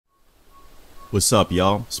What's up,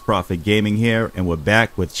 y'all? It's Prophet Gaming here, and we're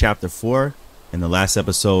back with Chapter 4. In the last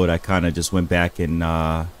episode, I kind of just went back and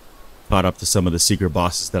caught up to some of the secret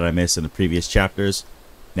bosses that I missed in the previous chapters.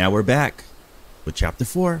 Now we're back with Chapter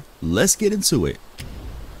 4. Let's get into it.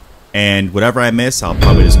 And whatever I miss, I'll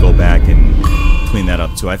probably just go back and clean that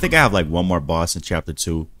up too. I think I have like one more boss in Chapter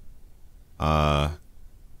 2. But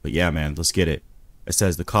yeah, man, let's get it. It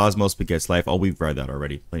says the cosmos begets life. Oh, we've read that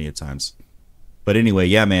already plenty of times. But anyway,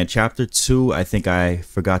 yeah, man, Chapter 2, I think I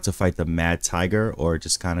forgot to fight the Mad Tiger, or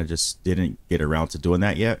just kind of just didn't get around to doing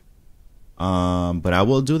that yet. But I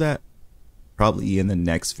will do that probably in the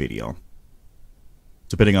next video,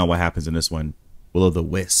 depending on what happens in this one.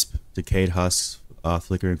 Will-o'-the-wisp, decayed husks,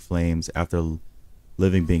 flickering flames, after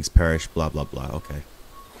living beings perish, blah, blah, blah. Okay.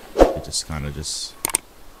 It just kind of just...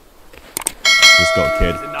 Let's go,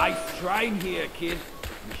 kid. It's a nice shrine here, kid.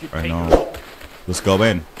 You should I take know. a look. Let's go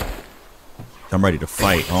in. I'm ready to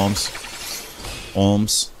fight, Holmes.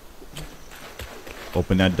 Holmes.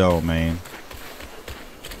 Open that door, man.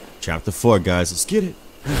 Chapter 4, guys. Let's get it.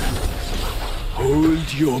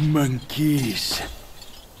 Hold your monkeys.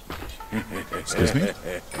 Excuse me?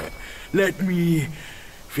 Let me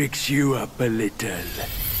fix you up a little.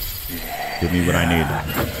 Give me what I need.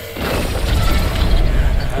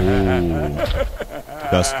 Ooh.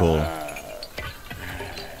 That's cool.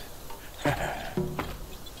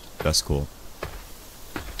 That's cool.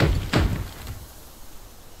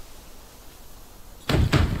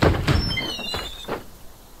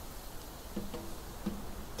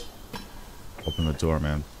 Open the door,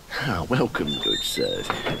 man. Ah, welcome, good sirs.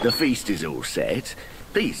 The feast is all set.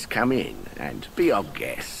 Please come in and be our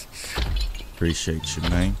guests. Appreciate you,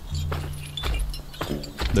 man.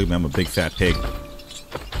 Look, man, I'm a big fat pig.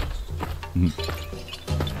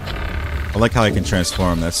 I like how I can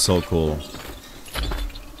transform. That's so cool.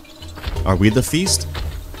 Are we the feast?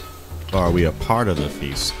 Or are we a part of the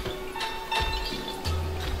feast?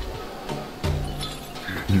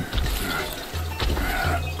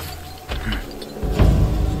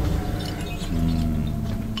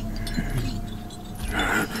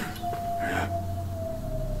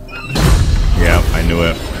 Yeah, I knew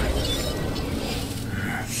it.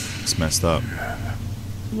 It's messed up.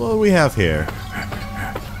 What do we have here?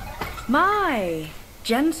 My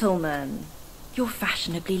gentlemen, you're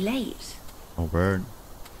fashionably late. A word.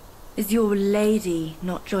 Is your lady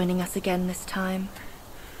not joining us again this time?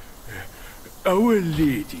 Our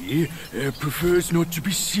lady prefers not to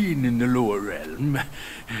be seen in the lower realm,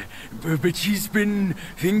 but she's been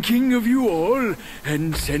thinking of you all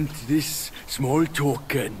and sent this small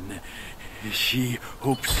token. She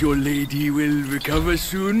hopes your lady will recover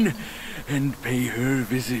soon and pay her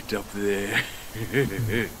visit up there.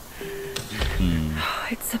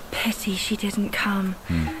 It's a pity she didn't come.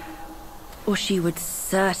 Or she would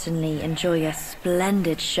certainly enjoy a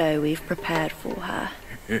splendid show we've prepared for her.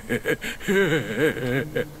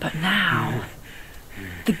 But now,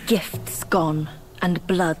 the gift's gone and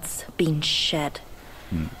blood's been shed.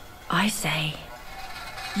 I say,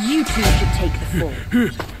 you two should take the fall.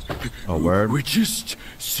 A word. We're just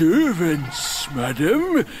servants,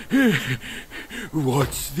 madam.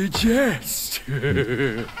 What's the jest?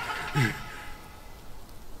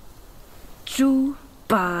 Zhu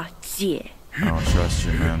Ba Jie. I don't trust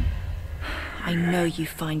you, man. I know you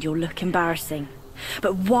find your look embarrassing,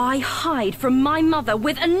 but why hide from my mother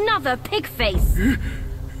with another pig face?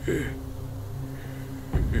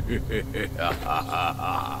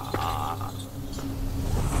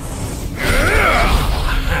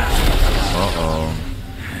 Uh-oh.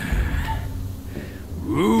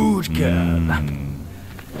 Rude girl.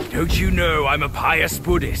 Don't you know I'm a pious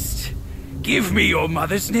Buddhist? Give me your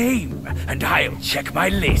mother's name, and I'll check my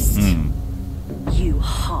list. You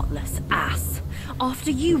heartless ass. After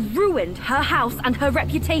you ruined her house and her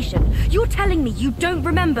reputation, you're telling me you don't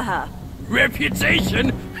remember her?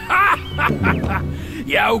 Reputation?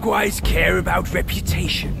 Yao Guai's care about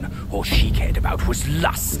reputation. All she cared about was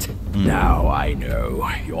lust. Now I know.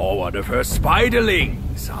 You're one of her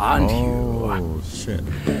spiderlings, aren't you? Oh, shit.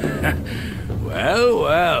 Well,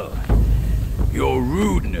 well. Your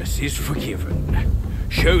rudeness is forgiven.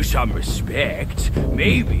 Show some respect.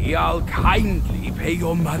 Maybe I'll kindly pay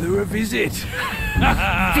your mother a visit.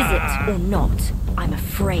 Visit or not, I'm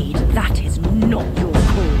afraid that is not your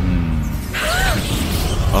call.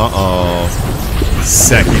 Uh-oh.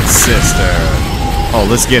 Second sister. Oh,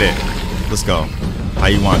 let's get it. Let's go. How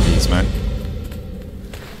you want these, man?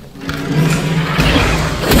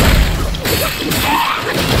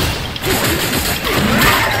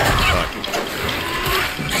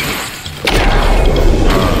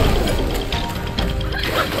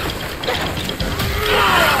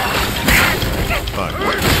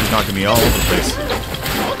 knocking me all over the place.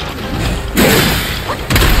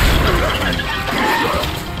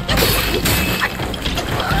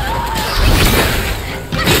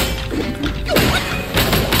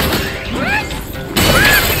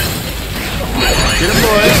 Get him,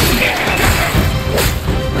 boys.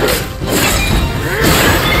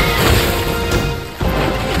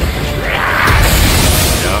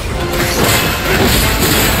 Yep.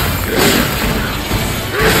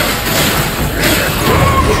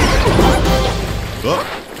 Oh,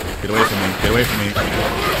 get away from me. Get away from me.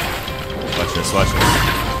 Watch this. Watch this.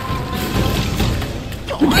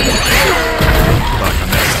 Fuck, I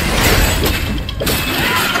missed.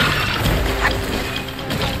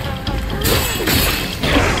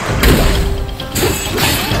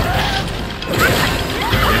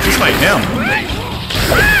 Just fight him.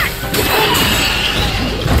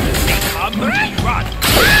 Run.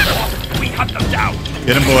 We hunt them down.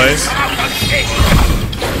 Get him, boys.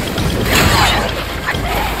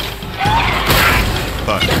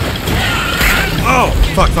 Fuck. Oh!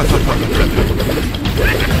 Fuck, fuck, fuck, fuck, fuck.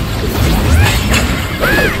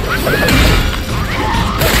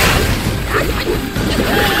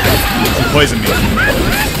 She poisoned me.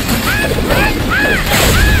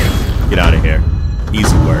 Get out of here.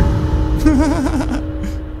 Easy work.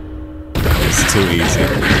 It's too easy.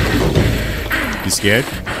 You scared?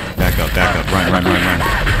 Back up, back up. Run, run, run, run.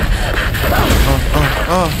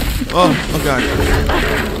 Oh god.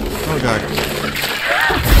 Oh god.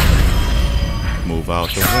 Move out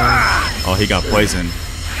the way. Oh, he got poisoned.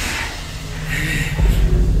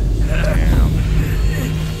 Damn.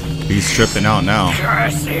 He's tripping out now.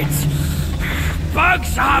 Curse it!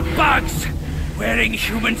 Bugs are bugs! Wearing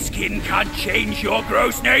human skin can't change your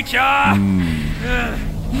gross nature!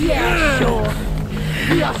 Yeah, sure.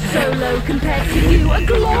 We are so low compared to you, a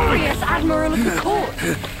glorious admiral of the court.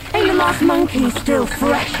 And your last monkey still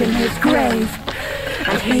fresh in his grave.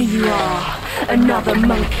 And here you are, another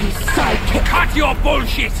monkey's sidekick. Cut your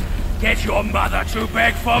bullshit! Get your mother to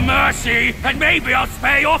beg for mercy, and maybe I'll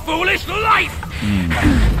spare your foolish life!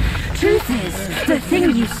 Truth is, the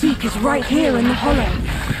thing you seek is right here in the hollow.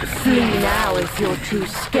 Flee now if you're too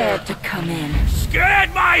scared to come in.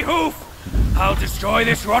 Scared my hoof! I'll destroy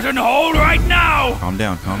this rotten hole right now! Calm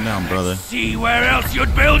down, brother. See where else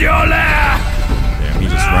you'd build your lair! Damn, he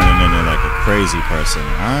just running in there like a crazy person.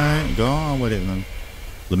 Alright, go on with it, man.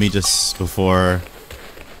 Let me just, before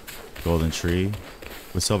golden tree.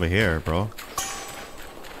 What's over here, bro?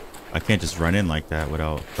 I can't just run in like that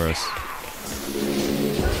without first.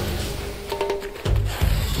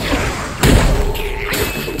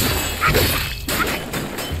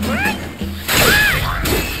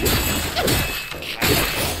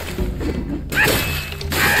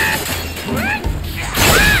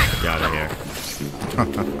 Get out of here.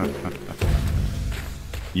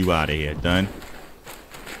 You out of here. Done.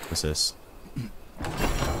 What's this?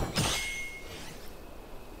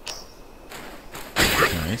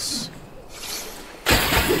 Nice.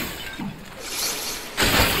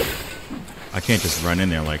 I can't just run in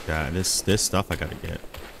there like that. This stuff I gotta get.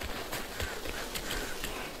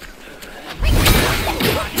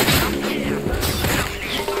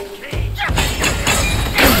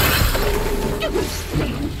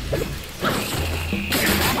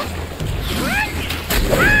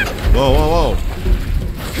 Whoa, whoa, whoa.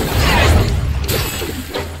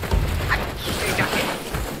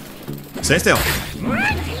 Stay still.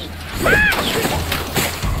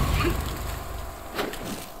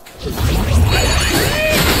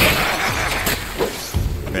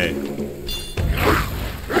 Hey.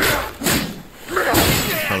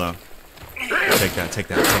 Hello. Take that, take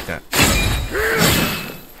that, take that.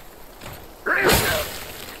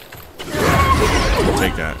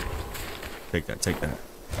 Take that. Take that, take that.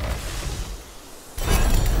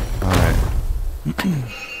 Alright.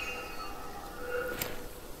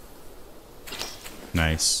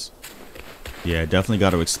 Nice. Yeah, definitely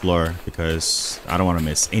got to explore because I don't want to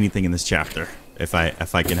miss anything in this chapter if I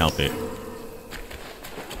can help it.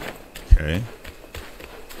 Okay.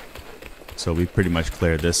 So we pretty much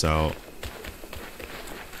cleared this out.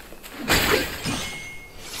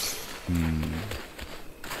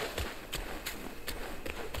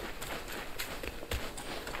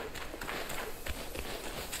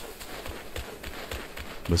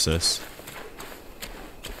 What's this?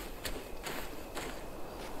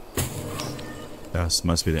 That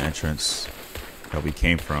must be the entrance that we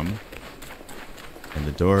came from. And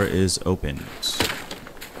the door is opened.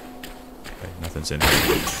 Okay, nothing's in here.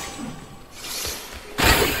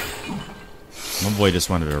 My boy just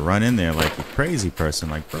wanted to run in there like a crazy person.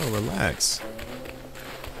 Like, bro, relax.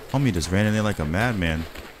 Homie just ran in there like a madman.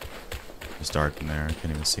 It's dark in there. I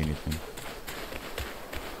can't even see anything.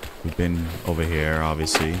 We've been over here,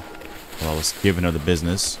 obviously. While I was giving her the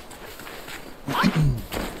business.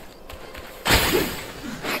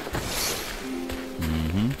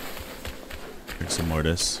 Drink some more of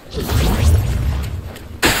this.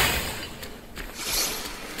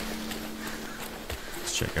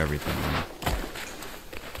 Let's check everything.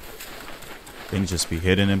 Things just be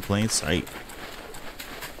hidden in plain sight.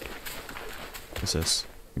 What's this?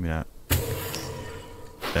 Give me that.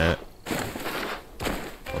 That.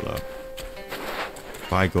 Hold up.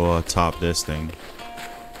 If I go atop this thing.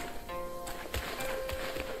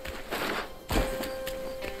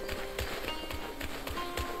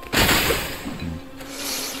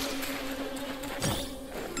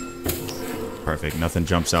 Perfect. Nothing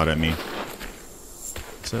jumps out at me.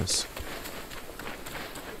 What's this?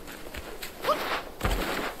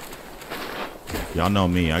 Y'all know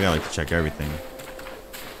me. I gotta like to check everything.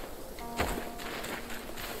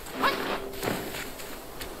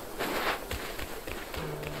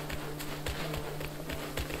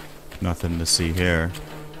 Nothing to see here.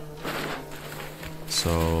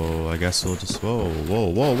 So I guess we'll just... Whoa, whoa,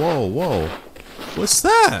 whoa, whoa, whoa. What's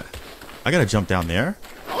that? I gotta jump down there?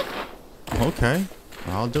 Okay,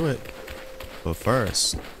 I'll do it. But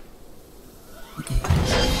first...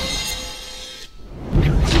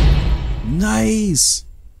 Nice!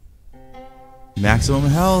 Maximum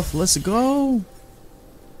health, let's go!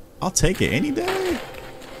 I'll take it any day.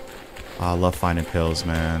 Oh, I love finding pills,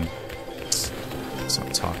 man. That's what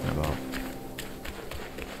I'm talking about.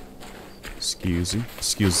 Excuse-y.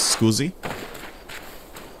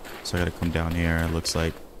 So I gotta come down here, it looks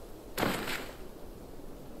like.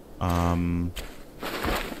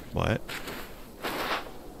 What?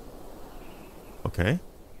 Okay.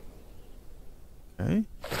 Okay.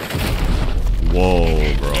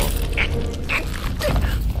 Whoa, bro.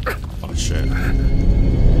 Oh, shit.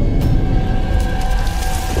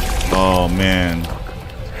 Oh, man.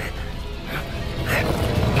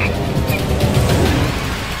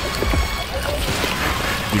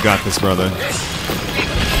 You got this, brother.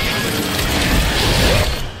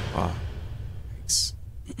 Oh. Thanks.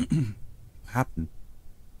 What happened?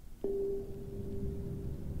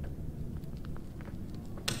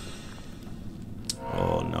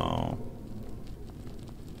 Oh, no.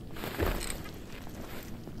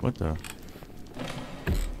 What the?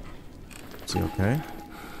 Is he okay?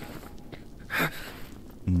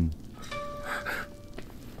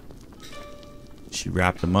 She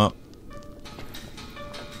wrapped him up.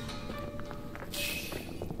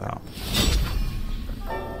 Wow.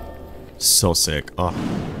 So sick. Oh.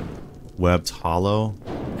 Webbed hollow.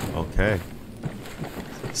 Okay.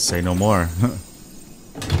 Say no more.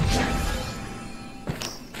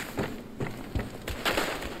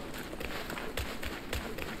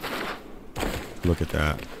 Look at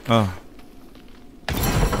that. Oh.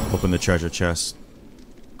 Open the treasure chest.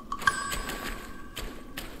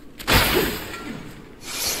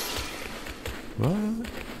 What?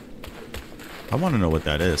 I want to know what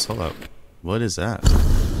that is. Hold up. What is that?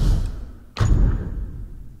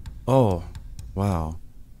 Oh. Wow.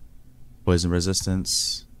 Poison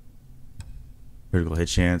resistance. Critical hit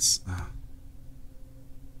chance.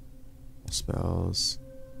 Spells.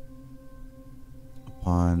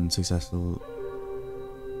 Upon successful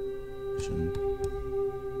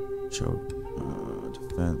choke,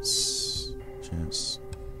 defense chance.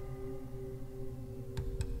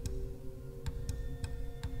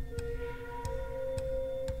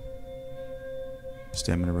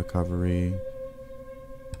 Stamina recovery.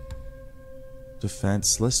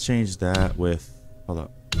 Defense. Let's change that with... Hold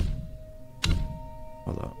up.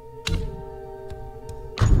 Hold up.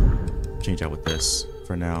 Change that with this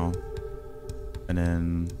for now. And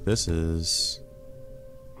then this is...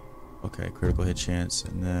 Okay, critical hit chance.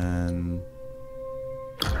 And then...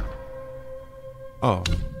 Oh.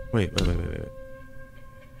 Wait.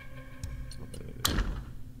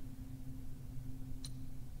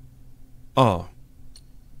 Oh.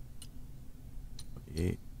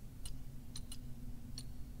 Okay.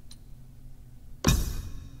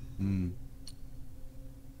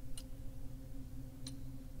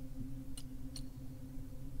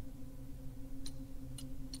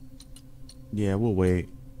 Yeah, we'll wait.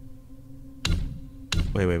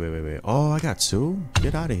 Wait. Oh, I got two?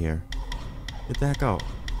 Get out of here. Get the heck out.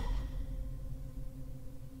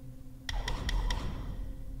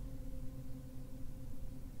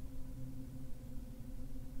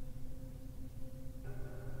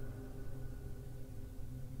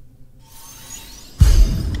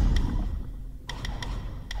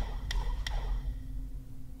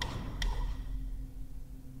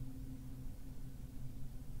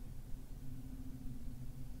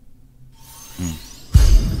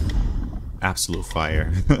 Absolute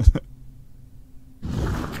fire.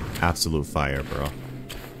 Absolute fire, bro.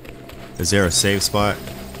 Is there a save spot?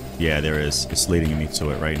 Yeah, there is. It's leading me to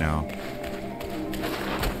it right now.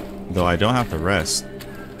 Though I don't have to rest.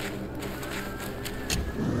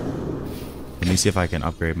 Let me see if I can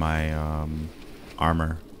upgrade my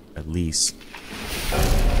armor, at least.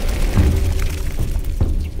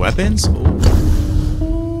 Weapons? Ooh.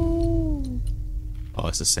 Oh,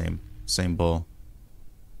 it's the same bull.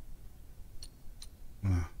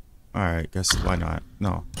 Alright, guess why not?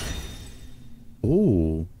 No.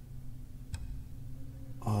 Ooh.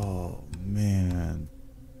 Oh, man.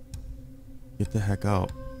 Get the heck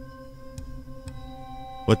out.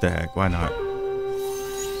 What the heck? Why not?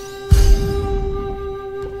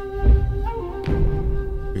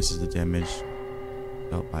 Increases the damage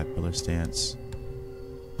dealt by pillar stance.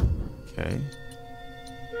 Okay.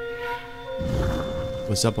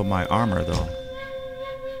 What's up with my armor, though?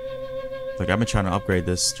 Like, I've been trying to upgrade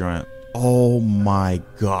this joint. Oh my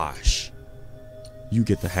gosh. You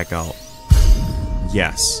get the heck out.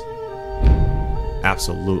 Yes.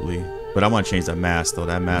 Absolutely. But I want to change that mask, though.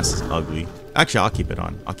 That mask is ugly. Actually, I'll keep it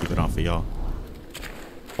on. I'll keep it on for y'all.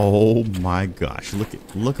 Oh my gosh. Look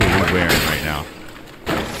what we're wearing right now.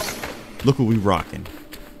 Look what we rocking.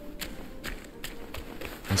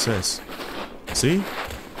 What's this? See?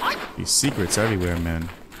 These secrets everywhere, man.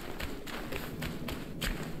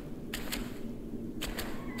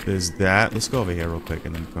 There's that. Let's go over here real quick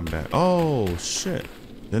and then come back. Oh, shit.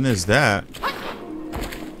 Then there's that.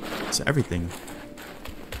 It's everything.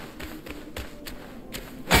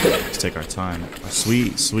 Let's take our time. Our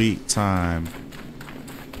sweet, sweet time.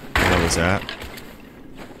 What was that?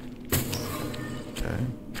 Okay.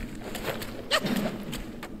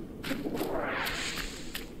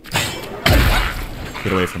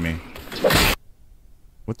 Get away from me.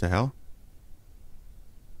 What the hell?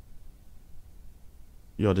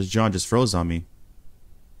 Yo, this John just froze on me.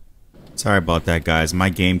 Sorry about that, guys. My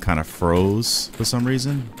game kind of froze for some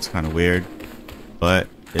reason. It's kind of weird. But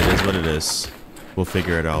it is what it is. We'll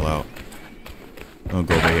figure it all out. I'll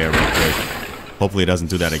go over here real quick. Hopefully it doesn't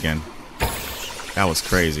do that again. That was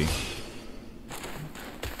crazy.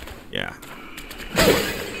 Yeah.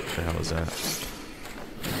 What the hell is that?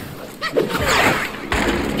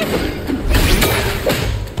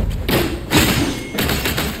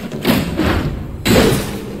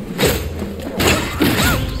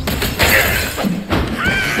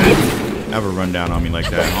 Ever run down on me like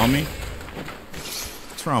that, homie?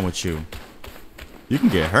 What's wrong with you? You can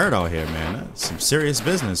get hurt out here, man. That's some serious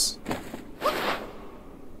business.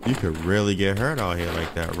 You could really get hurt out here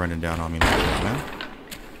like that, running down on me like that, man.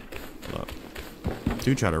 Look.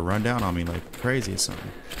 Dude try to run down on me like crazy or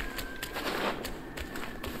something.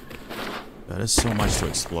 That is so much to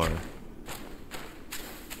explore.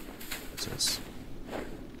 What's this?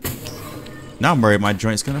 Now I'm worried my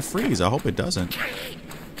joint's gonna freeze. I hope it doesn't.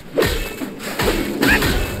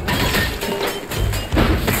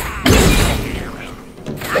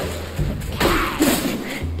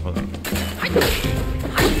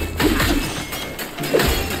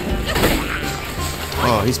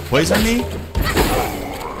 Oh, he's poisoning me?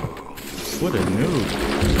 What a noob.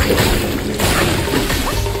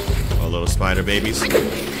 Oh, little spider babies.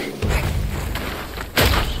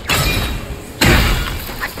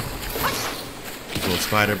 Little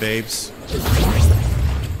spider babes.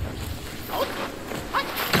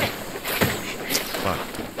 Fuck.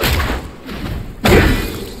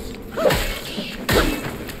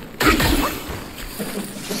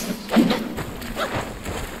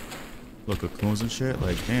 Look, cocoons and shit.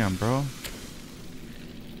 Like, damn, bro.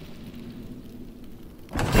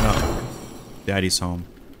 Get up. Daddy's home.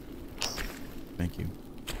 Thank you.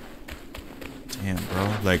 Damn,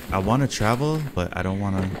 bro. Like, I want to travel, but I don't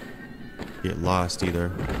want to get lost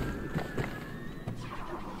either.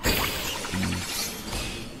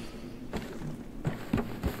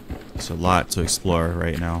 It's a lot to explore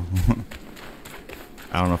right now.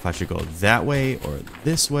 I don't know if I should go that way or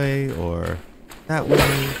this way or that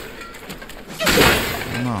way.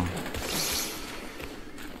 I don't know.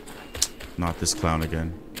 Not this clown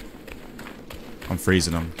again. I'm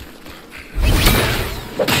freezing him.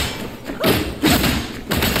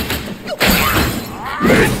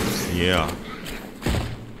 Yeah.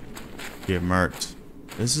 Get murked.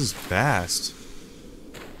 This is fast.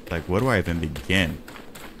 Like, where do I even begin?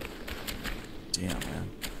 Damn, man.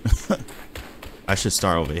 I should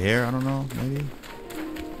start over here. I don't know. Maybe.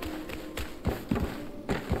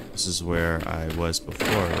 This is where I was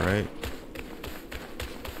before, right?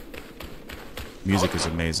 Music is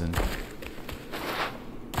amazing.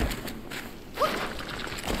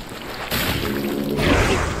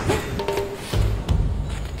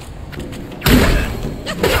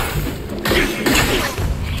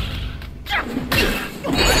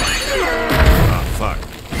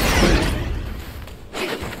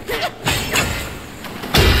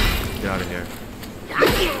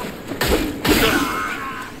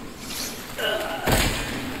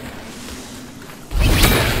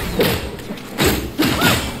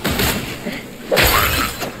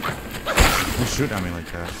 Who's shooting at me like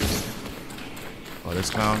that? Oh,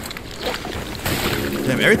 this clown.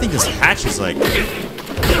 Damn, everything just hatches like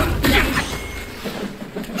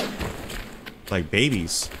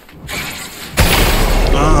babies.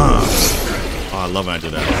 Oh, I love when I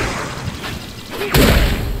do that.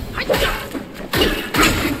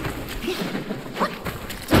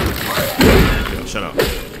 Yo, shut up.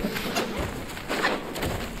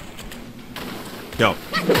 Yo.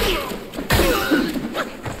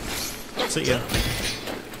 See ya.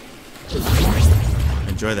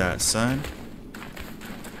 Enjoy that, son.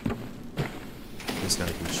 This guy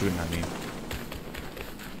keeps shooting at me.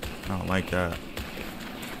 I don't like that.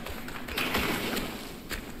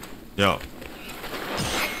 Yo.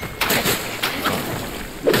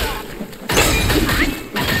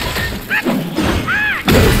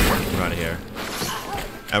 Get out of here.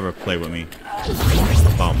 Ever play with me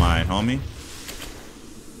about mine, homie?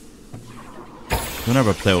 Don't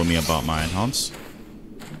ever play with me about mine, Holmes.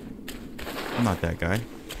 I'm not that guy.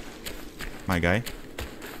 My guy.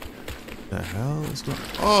 The hell is going on?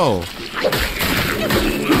 Oh!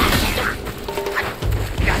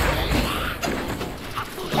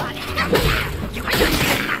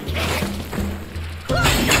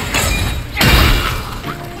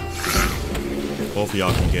 Both of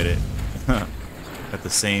y'all can get it. At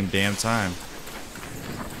the same damn time.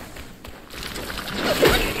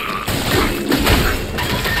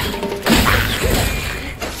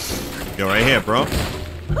 Go right here, bro.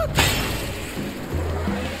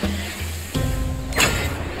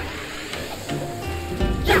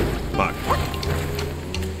 Fuck.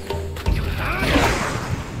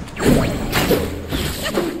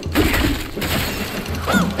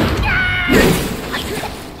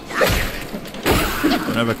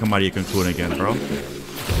 Don't ever come out of your cocoon again, bro.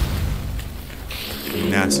 You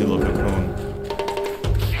nasty little cocoon.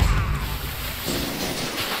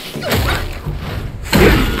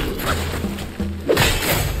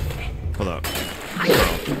 Hold up.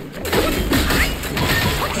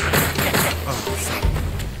 Oh.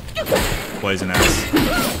 Poison ass.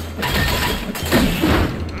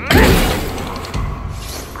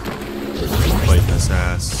 Poisonous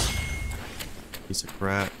ass. Piece of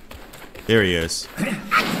crap. There he is.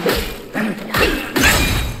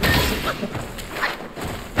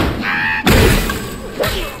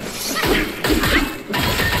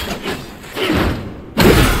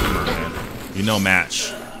 You know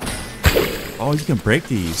match. Oh, you can break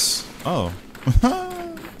these. Oh.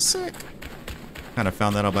 Sick. Kind of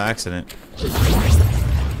found that out by accident.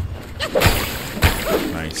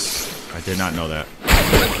 Nice. I did not know that.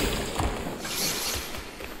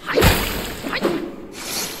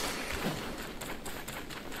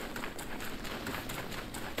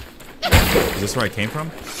 Is this where I came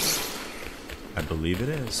from? I believe it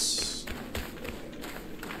is.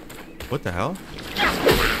 What the hell?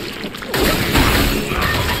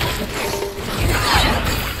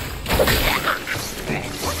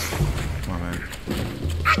 Come on, man.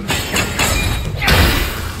 Come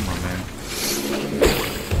on, man.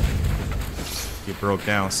 You broke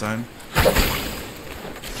down, son.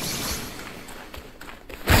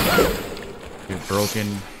 You're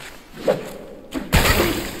broken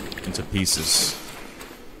into pieces.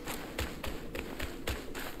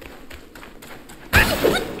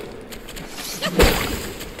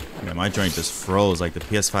 Man, my joint just froze like the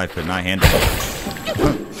PS5 could not handle it.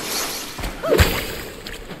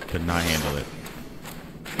 Could not handle it.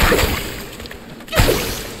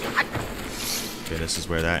 Okay, this is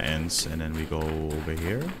where that ends, and then we go over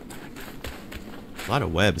here. A lot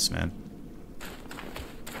of webs, man.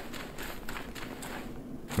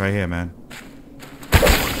 Right here, man.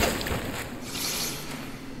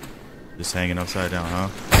 Just hanging upside down, huh?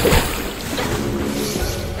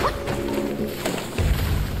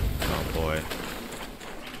 Oh boy.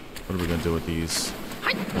 What are we gonna do with these?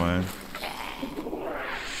 One.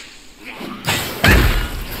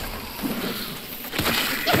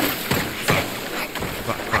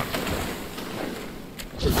 Fuck.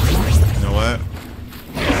 You know what?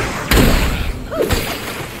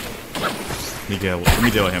 Let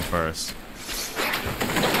me deal with him first.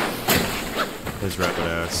 His rapid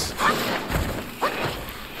ass.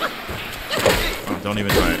 Oh, don't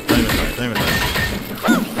even try it. Don't even try it. Don't even try it.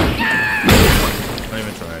 Don't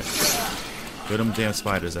even try it. Where them damn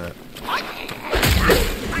spiders at?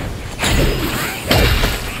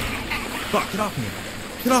 Fuck, get off me.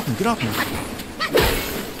 Get off me, get off me.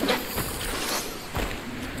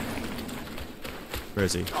 Where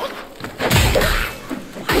is he?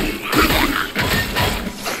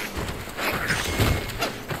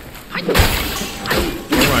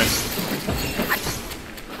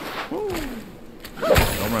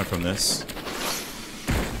 Don't run from this.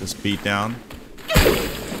 this beat down.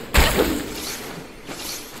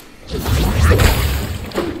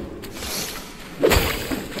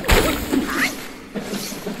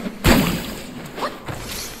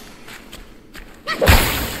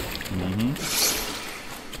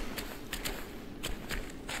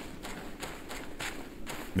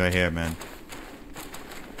 Right here, man.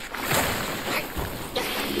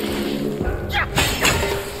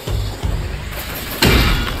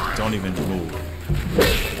 Don't even move.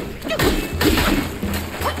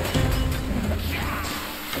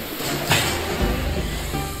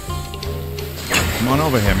 Come on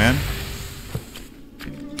over here, man.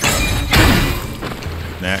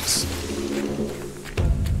 Next.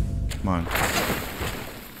 Come on.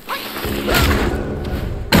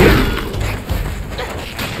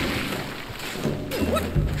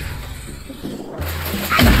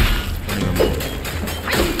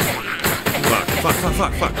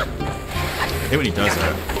 Fuck. I hate when he does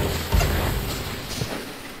that.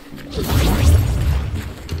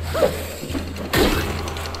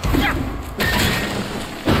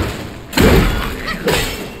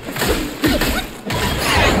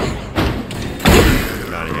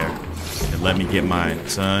 Get out of here. And let me get mine,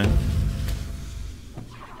 son.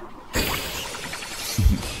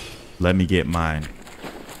 Let me get mine.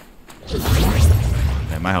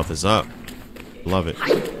 Man, my health is up. Love it.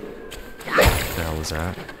 What the hell was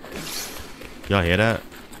that? Y'all hear that?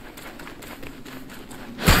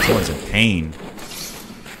 Someone's in pain.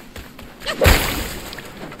 I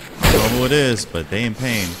don't know who it is, but they in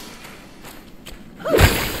pain.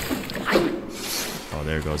 Oh,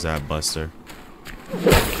 there goes that buster.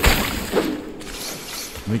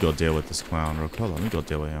 Let me go deal with this clown real quick. Hold on, let me go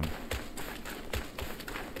deal with him.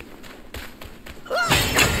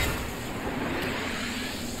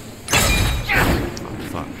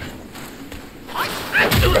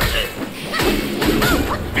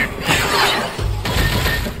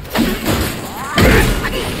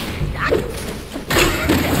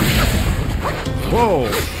 Whoa!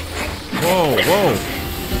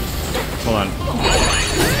 Hold on.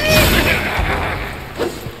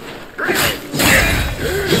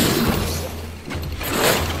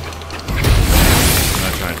 I'm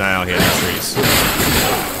not trying to die out here in the trees.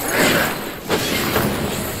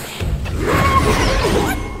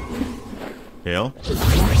 Kill.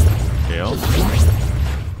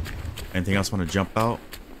 Anything else want to jump out?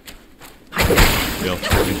 Feel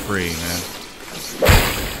fucking free, man.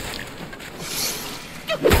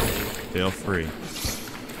 Feel free.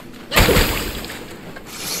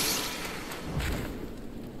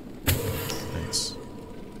 Thanks.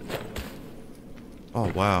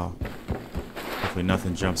 Oh, wow. Hopefully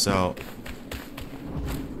nothing jumps out.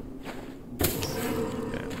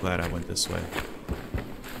 Yeah, I'm glad I went this way.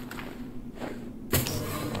 Oh,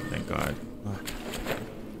 thank God. Oh.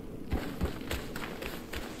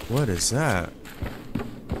 What is that?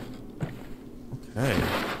 Okay.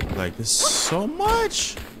 Like, there's so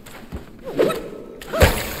much!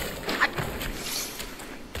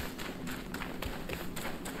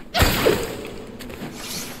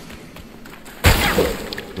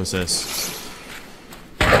 What's this?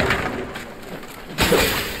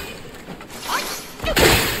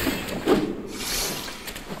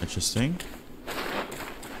 Interesting.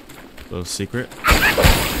 Little secret.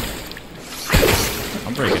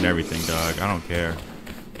 I'm breaking everything, dog. I don't care.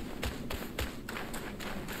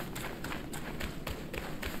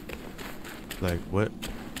 Like, what?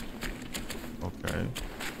 Okay.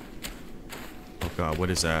 Oh God, what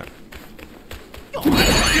is that?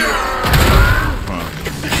 Huh.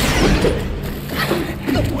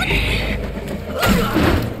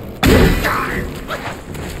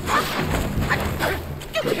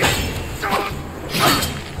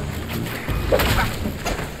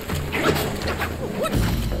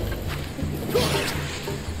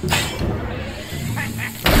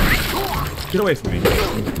 Get away from me.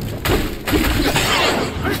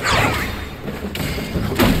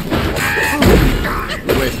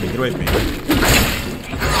 Get away from me, get away from me.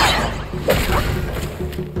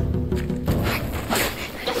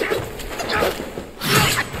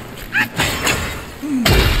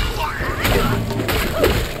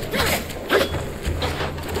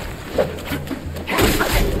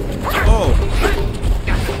 Oh!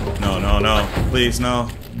 No, no, no. Please, no.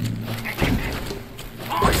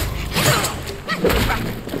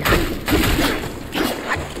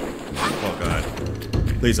 Oh, God.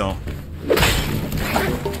 Please don't.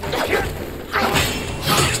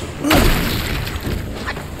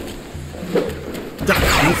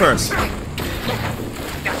 You first.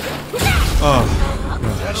 Oh,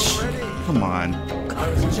 gosh. Come on. I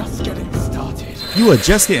was just getting started. You were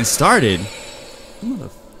just getting started?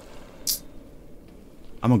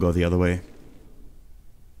 I'm gonna go the other way.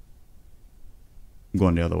 I'm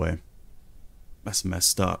going the other way. That's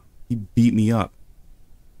messed up. He beat me up.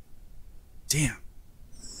 Damn.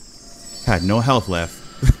 Had no health left.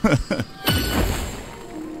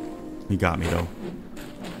 He got me though.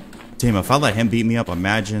 Damn, if I let him beat me up,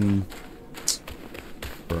 imagine.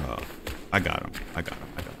 Bro, I got him. I got him.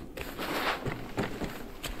 I got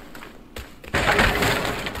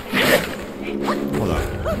him. Hold up.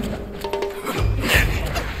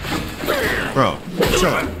 Bro, chill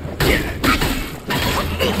out.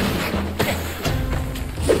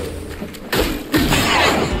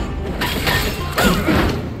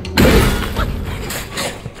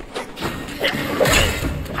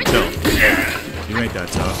 You ain't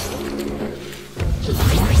that tough.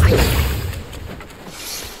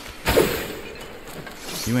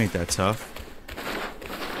 You ain't that tough.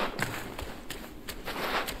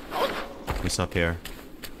 What's up here?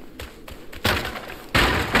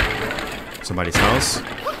 Somebody's house?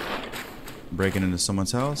 Breaking into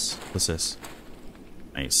someone's house? What's this?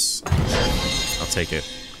 Nice. I'll take it.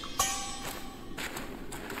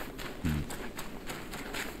 What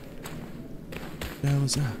the hell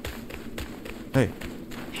was that? Hey.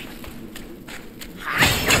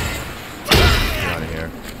 Get out of here.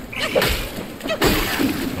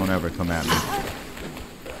 Don't ever come at me.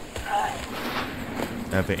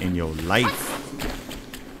 Ever in your life.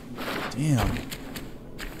 Damn.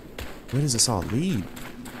 Where does this all lead?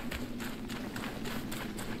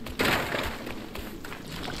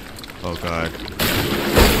 Oh god.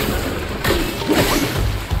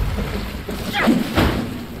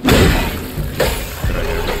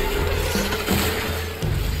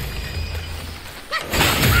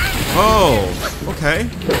 Oh, okay.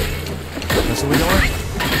 That's what we're doing?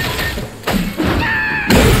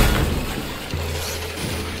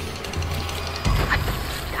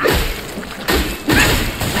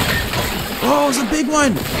 Oh, it's a big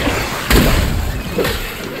one!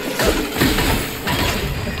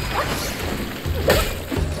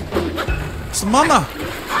 It's a mama!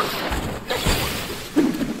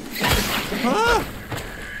 Ah!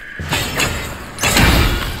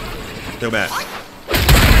 Go back.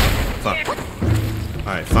 Fuck.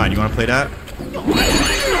 Alright, fine. You wanna play that?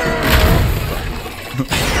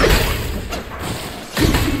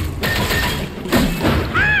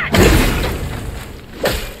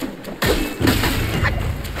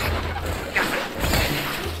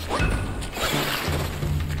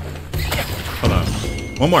 Hold on.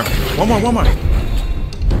 One more. One more. One more.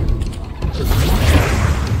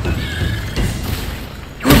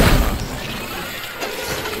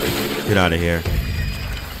 Get out of here.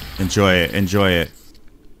 Enjoy it. Enjoy it.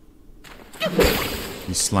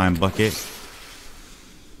 You slime bucket.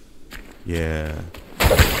 Yeah.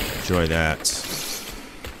 Enjoy that.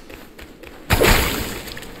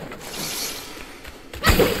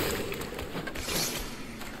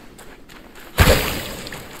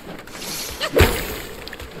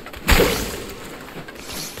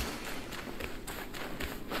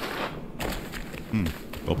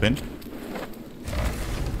 Open.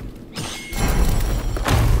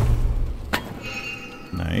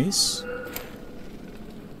 Nice.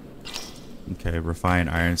 Okay, refined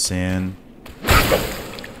iron sand.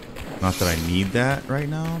 Not that I need that right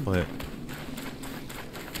now, but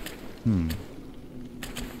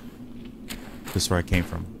this is where I came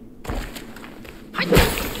from.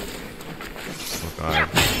 Oh god.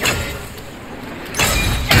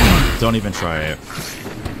 Don't even try it.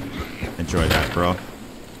 Enjoy that, bro.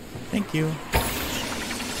 Thank you.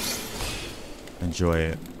 Enjoy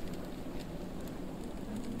it.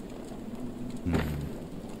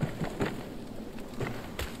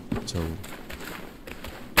 So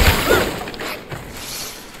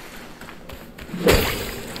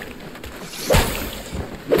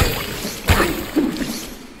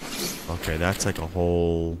okay, that's like a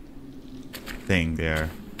whole thing there.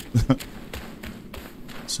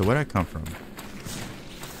 So where'd I come from?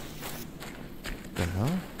 The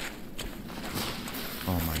hell?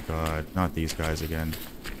 Oh my god, not these guys again.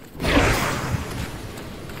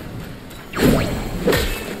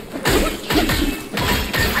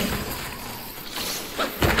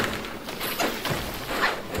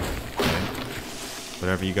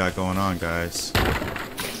 Whatever you got going on, guys.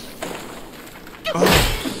 Oh.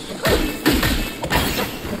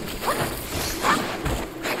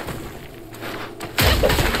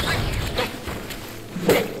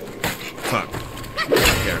 Fuck.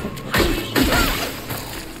 Here.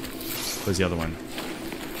 Where's the other one?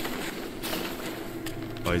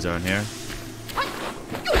 Oh, he's out here.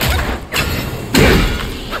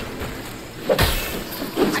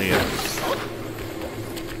 See ya.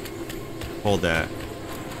 Hold that.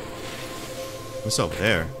 What's over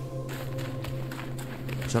there?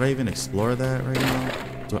 Should I even explore that right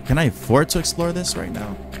now? Can I afford to explore this right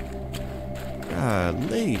now?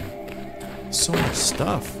 Golly. So much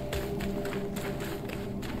stuff.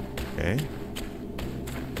 Okay.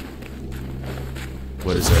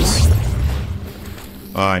 What is this?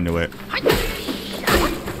 Oh, I knew it.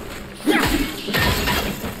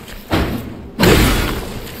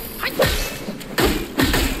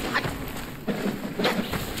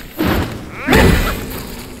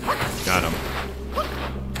 Got him.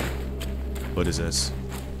 What is this?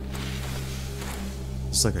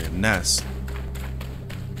 It's like a nest.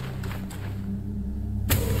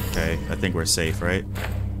 Okay, I think we're safe, right?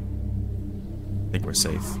 I think we're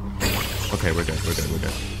safe. Okay, we're good, we're good, we're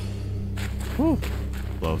good. Whew.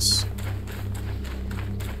 Close.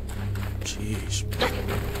 Jeez.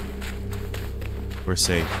 We're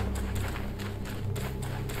safe.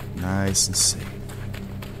 Nice and safe.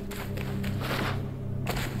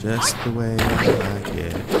 Just the way I like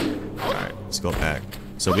it. Alright, let's go back.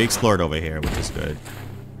 So we explored over here, which is good.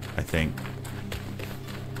 I think.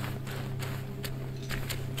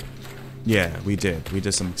 Yeah, we did. We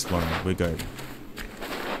did some exploring. We're good.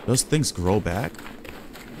 Those things grow back?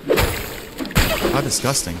 How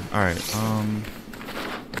disgusting. Alright,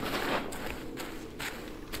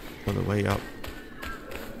 Go the way up.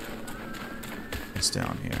 It's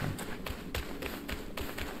down here.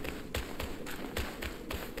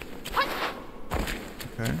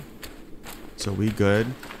 Okay. So we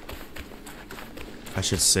good. I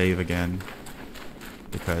should save again.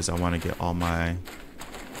 Because I want to get all my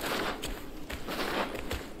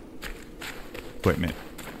equipment,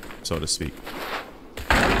 so to speak.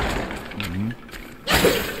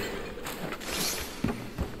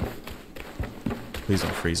 Please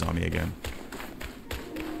don't freeze on me again.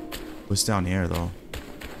 What's down here though?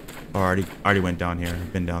 Oh, I already went down here.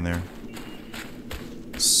 I've been down there.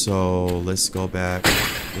 So let's go back.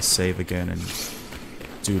 Let's save again and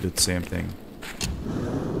do the same thing.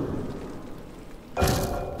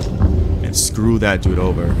 And screw that dude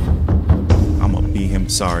over. I'm gonna be him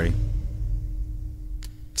sorry.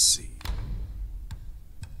 Let's see.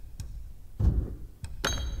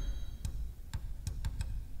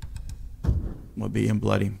 I'm gonna be him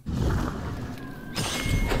bloody.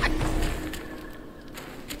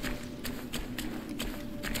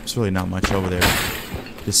 There's really not much over there.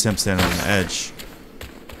 Just him standing on the edge.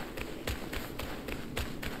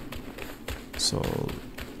 So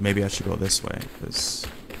maybe I should go this way, because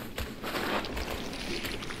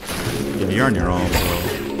yeah, you're on your own, bro.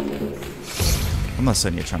 I'm not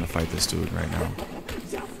saying you're trying to fight this dude right now.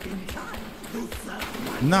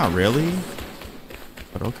 Not really,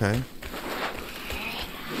 but okay.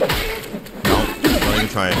 No, don't even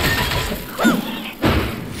try it.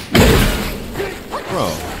 Bro.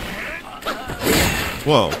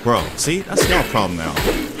 Whoa, bro. See? That's your problem now.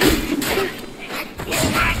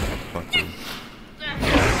 Fuck you.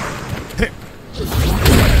 Here.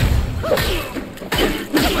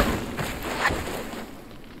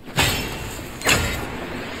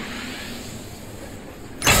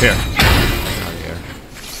 Get out of here.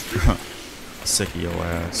 Sick of your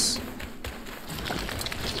ass.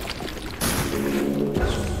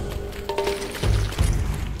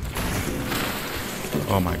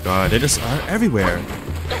 Oh my god, they just are everywhere.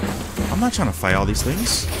 I'm not trying to fight all these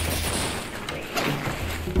things.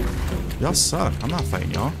 Y'all suck. I'm not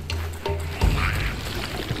fighting y'all.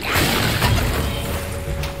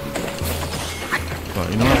 But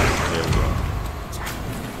you know what? There we go.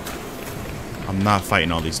 I'm not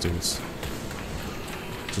fighting all these dudes.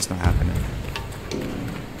 Just not happening.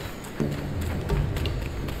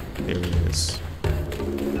 There he is.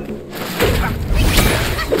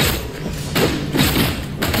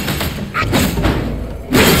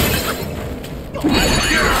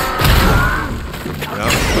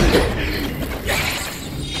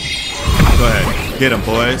 Go ahead. Get him,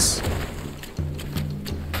 boys.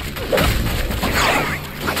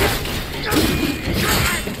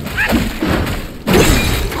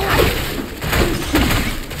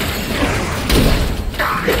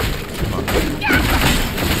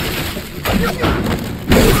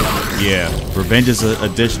 Yeah, revenge is a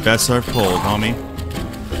dish best served cold, homie.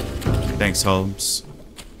 Thanks, Holmes.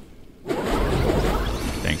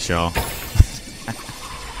 Thanks, y'all.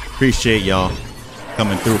 Appreciate y'all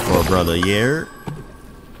coming through for a brother. Yeah.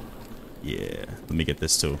 Yeah. Let me get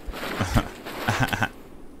this too.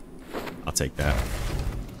 I'll take that.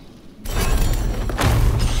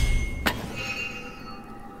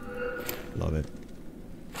 Love it.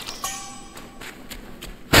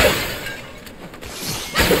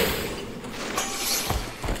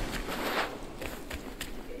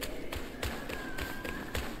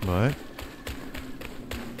 What?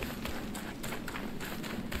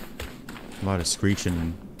 A lot of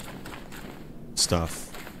screeching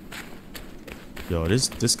stuff. Yo,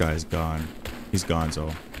 this guy's gone. He's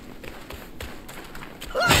gonzo.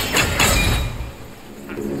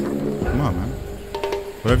 Come on, man.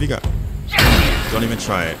 Whatever you got. Don't even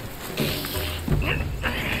try it.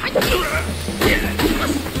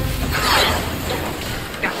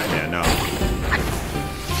 Yeah, no.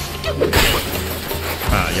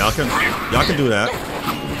 Y'all can do that.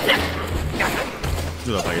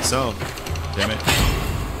 Do that by yourself. Damn it.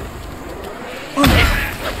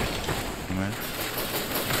 Come on.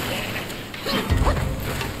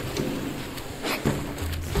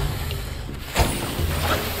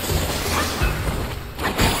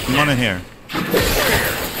 Come on in here.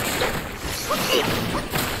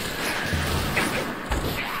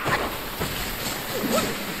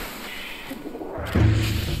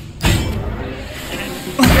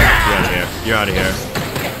 You're out of here.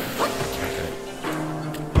 Okay.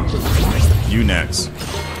 You next.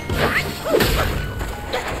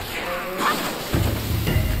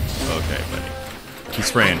 Okay, buddy. He's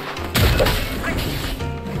spraying.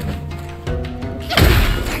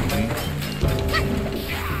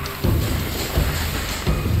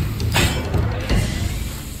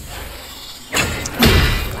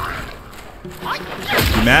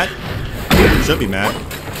 You mad? Should be mad.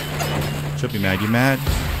 Should be mad. You mad?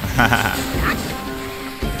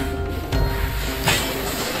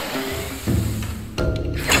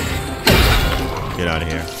 Get out of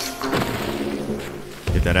here.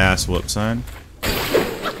 Get that ass whooped, son.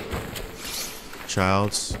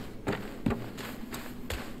 Childs.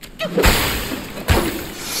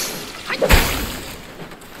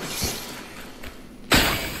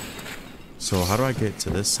 So how do I get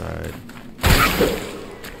to this side?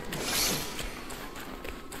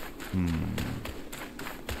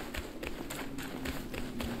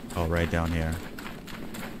 Oh, right down here.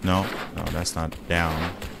 No, that's not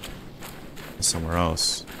down. It's somewhere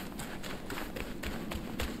else.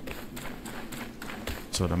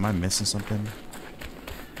 So am I missing something?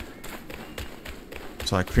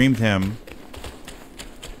 So I cleaned him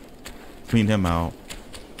out,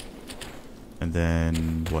 and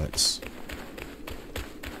then what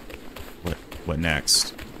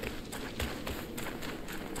next?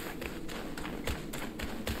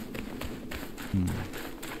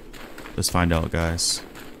 Let's find out, guys.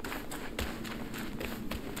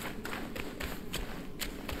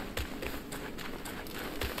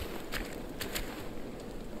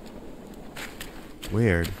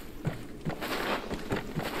 Weird.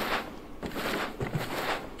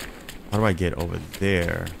 How do I get over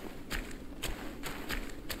there?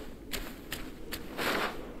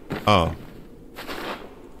 Oh.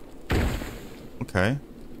 Okay.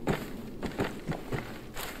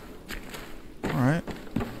 Alright.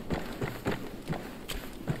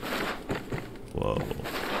 Whoa.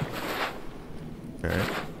 Okay.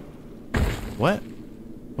 What?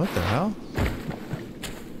 What the hell?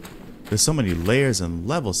 There's so many layers and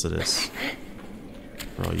levels to this.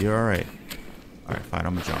 Bro, you're alright. Alright, fine,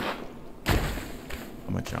 I'm gonna jump.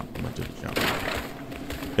 I'm gonna do the jump.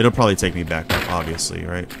 It'll probably take me back up, obviously,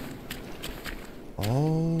 right?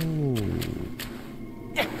 Oh.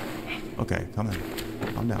 Okay, come in.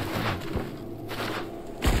 Calm down, calm down.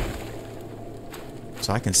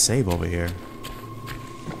 So I can save over here.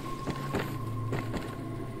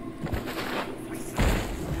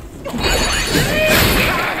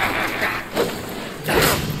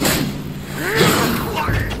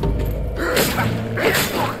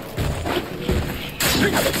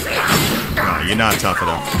 You're not tough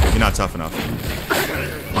enough. You're not tough enough.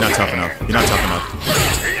 You're not tough enough. You're not tough enough.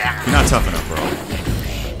 You're not tough enough, bro.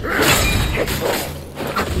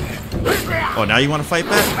 Oh, now you want to fight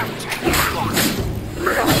back?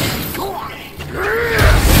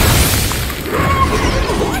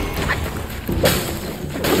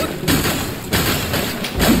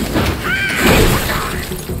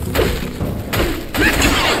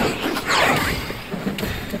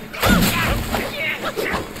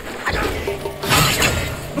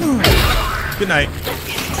 Good night.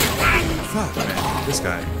 Fuck, man. This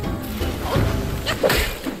guy.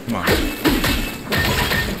 Come on.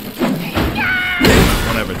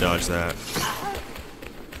 Don't ever dodge that.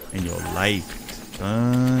 In your life,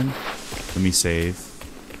 son. Let me save.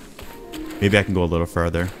 Maybe I can go a little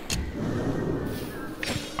further.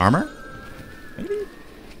 Armor? Maybe?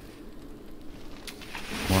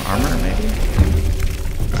 More armor? Maybe?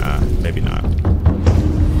 Maybe not.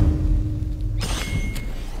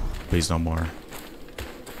 Please no more.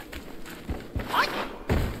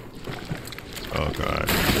 Oh god.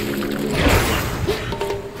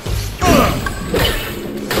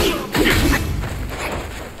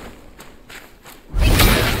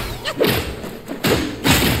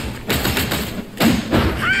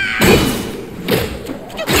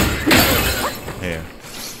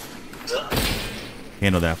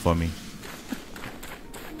 Handle that for me.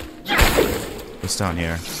 What's down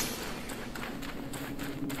here?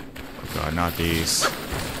 Oh god, not these.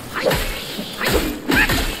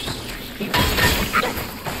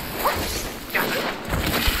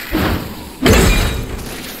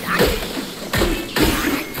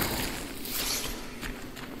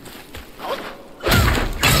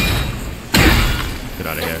 Get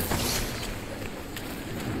out of here.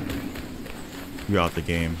 You out the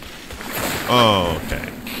game. Oh, okay.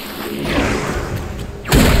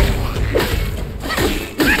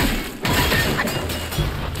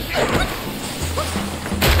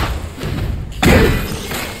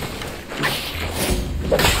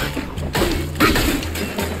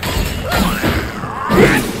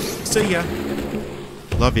 See ya.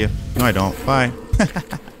 Love you. No, I don't. Bye.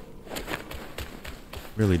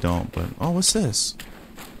 Really don't, but... Oh, what's this?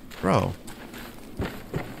 Bro.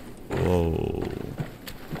 Whoa.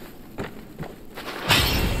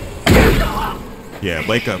 Yeah,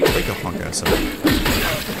 wake up, punk ass up.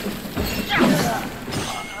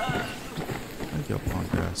 Wake up,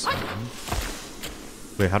 punk ass up.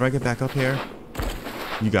 Wait, how do I get back up here?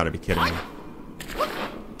 You gotta be kidding me.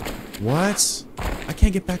 What? I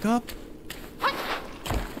can't get back up?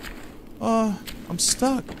 I'm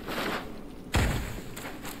stuck.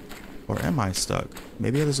 Or am I stuck?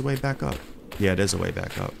 Maybe there's a way back up. Yeah, there's a way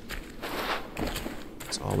back up.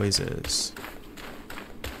 It always is.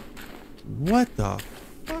 What the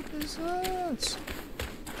fuck is this?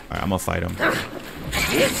 Alright, I'm gonna fight him.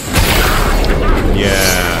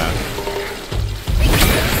 Yeah.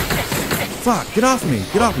 Fuck, get off me.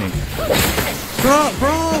 Get off me. Bro!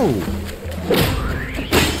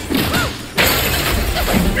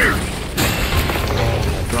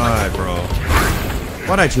 Oh god, bro.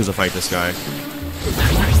 Why'd I choose to fight this guy?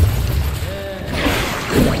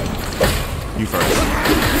 You first.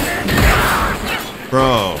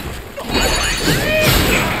 Bro.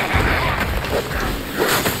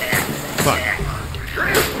 Fuck.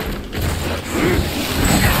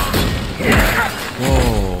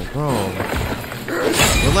 Whoa, bro.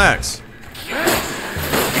 Relax.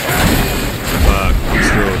 Fuck, I'm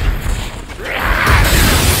screwed.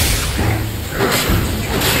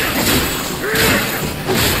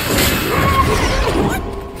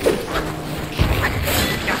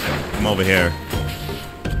 Come over here.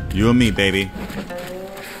 You and me, baby.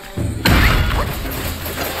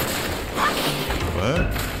 What?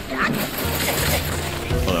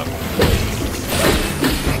 Hold up.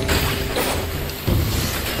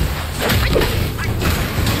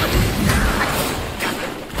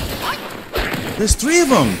 There's 3 of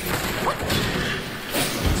them.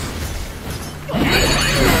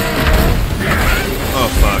 Oh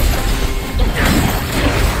fuck.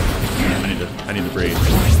 I need to breathe.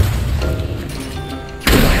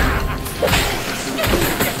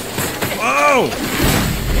 Oh!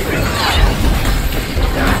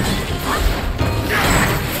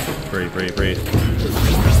 Breathe.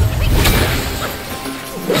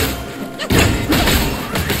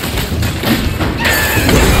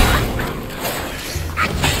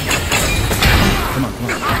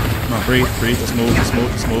 Come on, breathe. Let's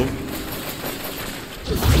move.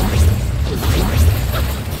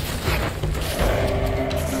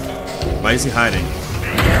 Why is he hiding?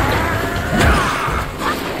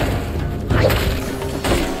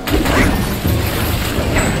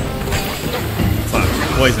 Fuck.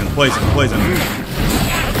 Poison.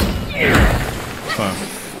 Fuck.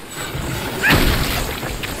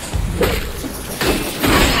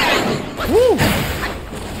 Woo!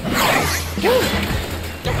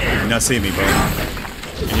 You're not seeing me, bro.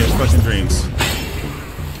 In your fucking dreams.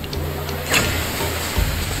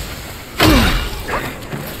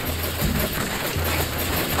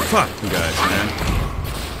 Fuck you guys, man.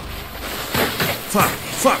 Fuck.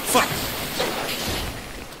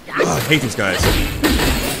 Oh, I hate these guys.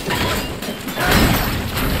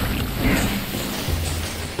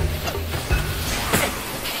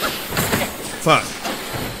 Fuck.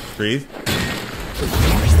 Breathe.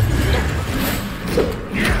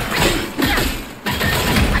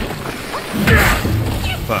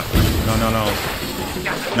 Fuck.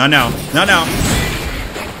 No. Not now.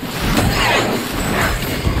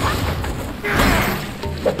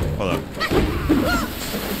 Hold up.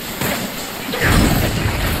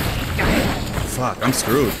 Fuck, I'm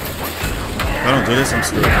screwed. If I don't do this, I'm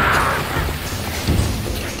screwed.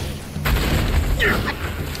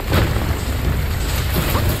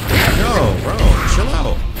 Yo, bro, chill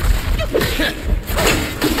out.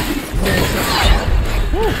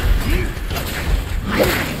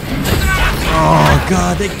 Oh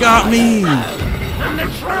god, they got me! I'm the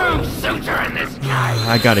true suitor in this guy.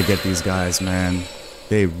 I gotta get these guys, man.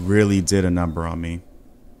 They really did a number on me.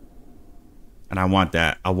 And I want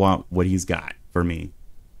that. I want what he's got for me.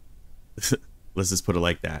 Let's just put it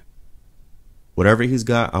like that. Whatever he's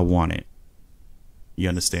got, I want it. You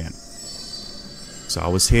understand? So I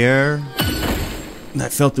was here. And I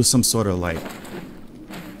fell through some sort of like,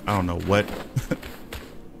 I don't know what.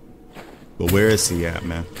 But where is he at,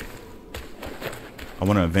 man? I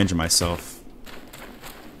want to avenge myself.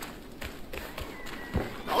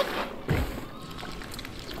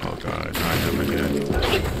 Oh god, not him again.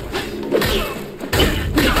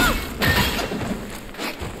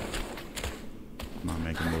 Come on,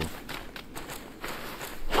 make a move.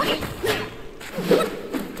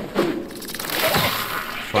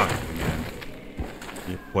 Fuck again.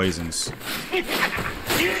 He poisons.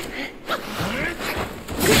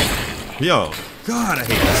 Yo, God, I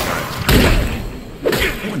hate this guy.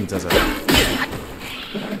 When he does that.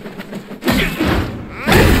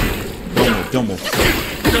 Don't move.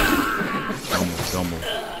 Don't move.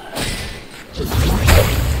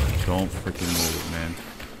 Don't freaking move, man.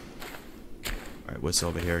 Alright, what's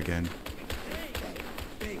over here again?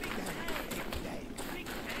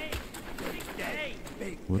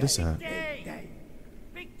 What is that?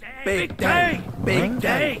 Big day! Big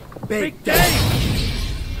day! Big day!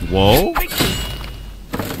 Whoa!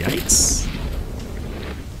 Yikes!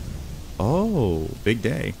 Oh, big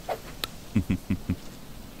day.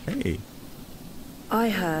 Hey. I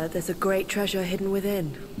heard there's a great treasure hidden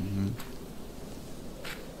within.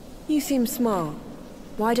 You seem smart.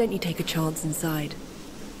 Why don't you take a chance inside?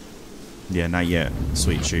 Yeah, not yet,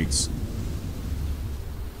 sweet cheeks.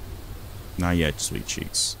 Not yet, sweet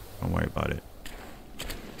cheeks. Don't worry about it.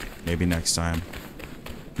 Maybe next time.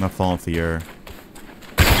 I'm not falling for your...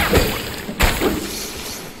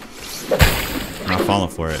 I'm not falling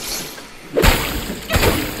for it.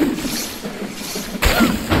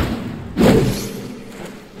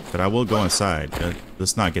 But I will go inside.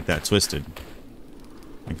 Let's not get that twisted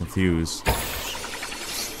and confused.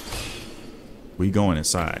 We going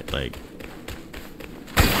inside. Like,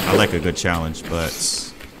 I like a good challenge, but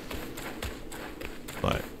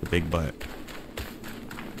the big butt.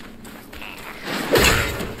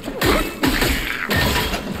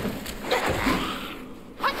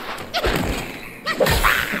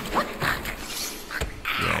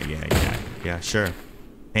 Yeah, sure.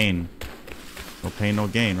 Pain. No pain, no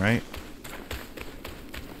gain, right?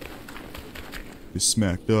 Just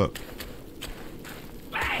smacked up.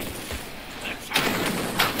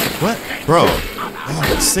 What? Bro. Oh,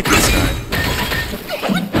 I'm sick of this guy.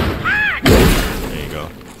 There you go.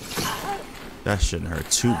 That shouldn't hurt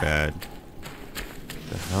too bad.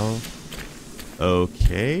 The hell?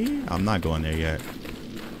 Okay. I'm not going there yet.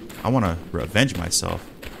 I want to revenge myself.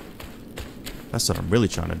 That's what I'm really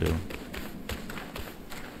trying to do.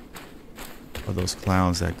 Or those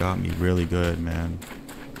clowns that got me really good, man.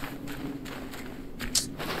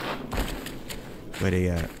 Where they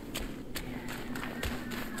at?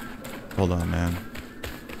 Hold on, man.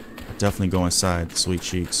 I'll definitely go inside, sweet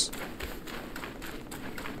cheeks.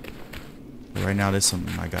 But right now, there's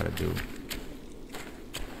something I gotta do.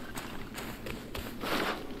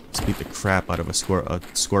 Let's beat the crap out of a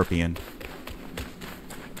scorpion.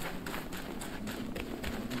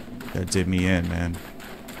 That did me in, man.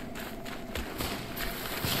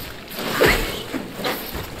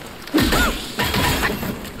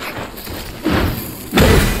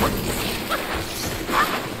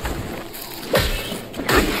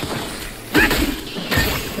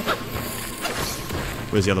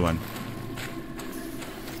 Where's the other one?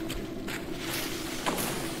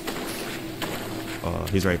 Oh,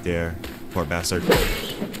 he's right there. Poor bastard.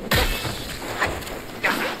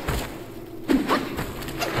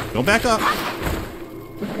 Don't back up.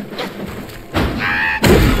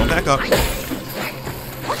 Don't back up.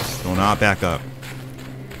 Do not back up.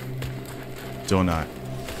 Do not.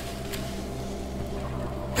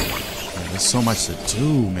 Man, there's so much to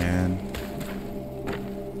do, man.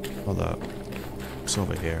 Hold up. It's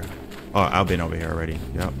over here. Oh, I've been over here already.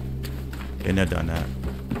 Yep. Been there, done that.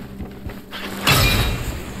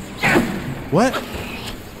 What?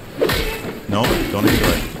 No, don't even do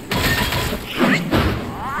it.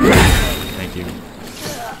 Thank you.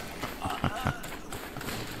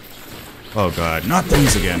 Oh god, not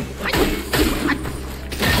these again.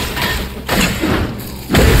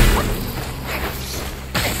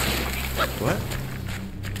 What?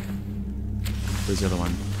 Where's the other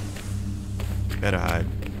one? Better hide.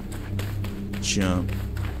 Jump.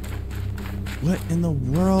 What in the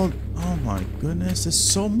world? Oh my goodness, there's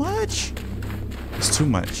so much. It's too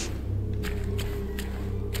much.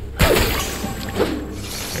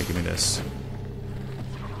 Okay, give me this.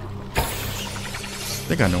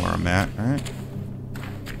 think I know where I'm at, alright?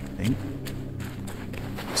 I think.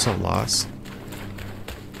 So lost.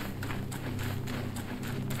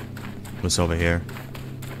 What's over here?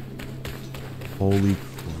 Holy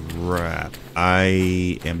crap.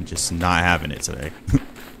 I am just not having it today.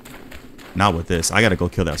 Not with this. I gotta go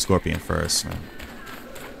kill that scorpion first, man.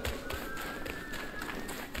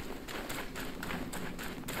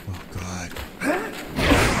 Oh god.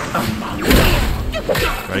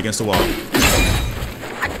 Right against the wall.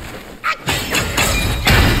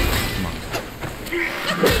 Come on.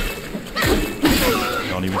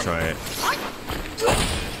 Don't even try it.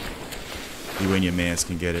 You and your mans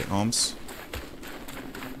can get it, Holmes.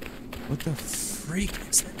 What the freak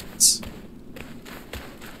is that?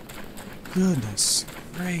 Goodness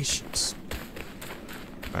gracious.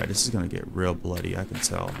 Alright, this is gonna get real bloody, I can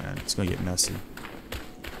tell, man. It's gonna get messy.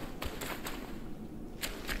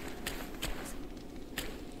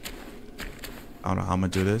 I don't know how I'm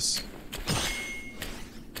gonna do this.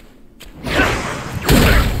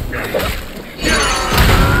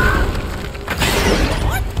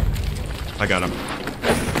 I got him.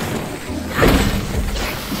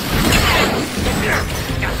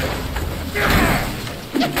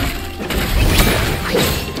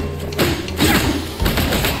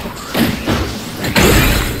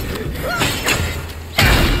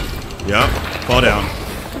 Yep, fall down.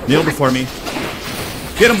 Kneel before me.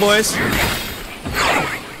 Get him, boys.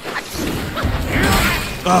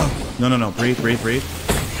 Oh, no. Breathe. Breathe,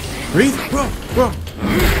 bro. Oh.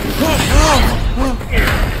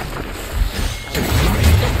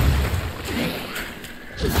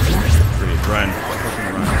 Breathe, run.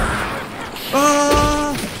 Fucking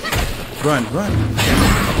run. Run.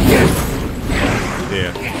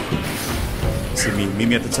 There. See me. Meet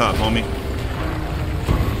me at the top, homie.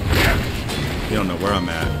 You don't know where I'm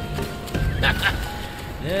at.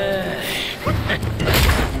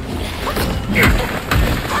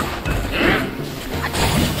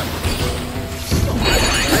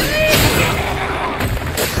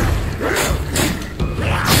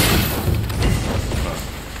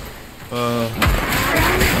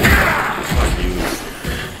 Fuck you.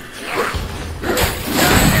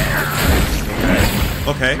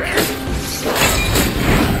 Okay.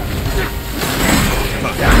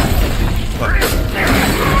 Fuck.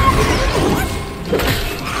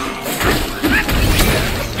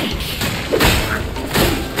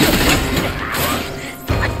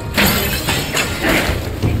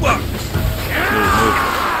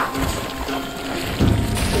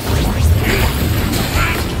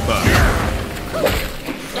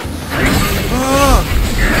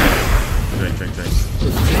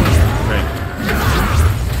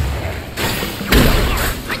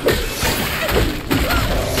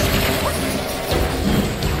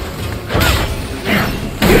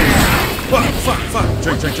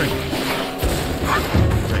 Drink.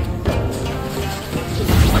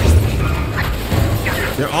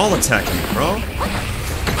 They're all attacking me, bro.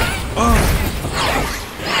 Oh.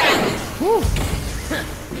 Whew.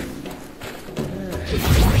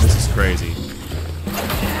 This is crazy.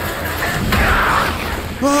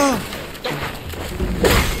 Oh.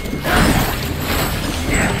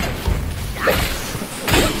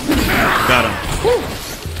 Got him.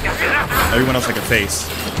 Everyone else like a face.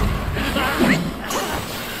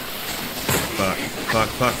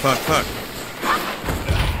 Fuck.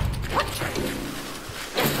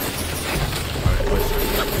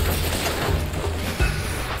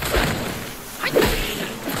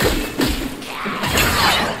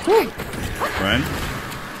 Run.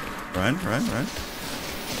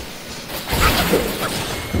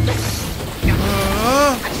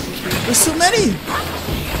 There's so many!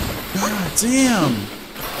 God damn!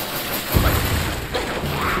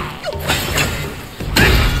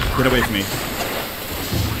 Get away from me.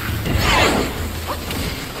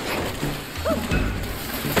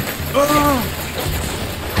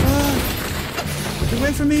 Get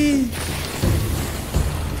away from me!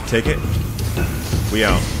 Take it. We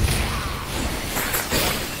out.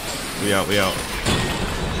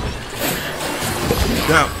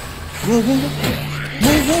 Go. Whoa.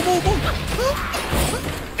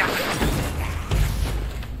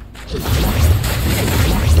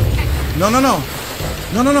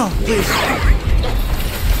 No, please.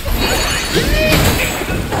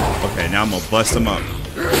 Okay, now I'm gonna bust him up.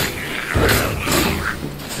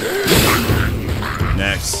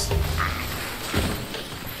 Next.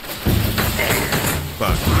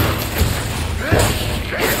 Fuck.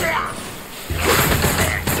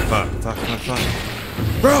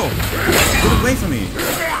 Bro! Get away from me!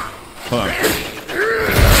 Fuck.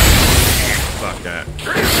 Fuck that.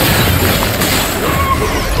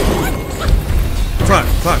 Fuck.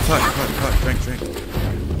 Drink.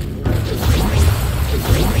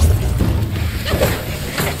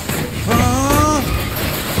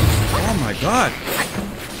 Oh my god.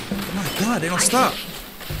 Oh my god, they don't stop.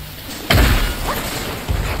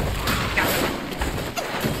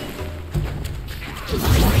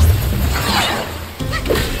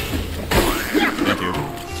 Thank you.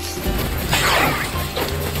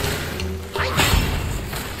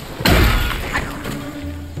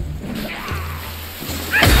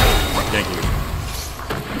 Thank you.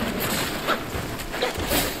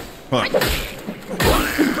 Huh.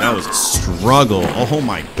 That was a struggle. Oh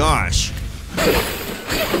my gosh.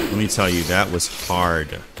 Let me tell you, that was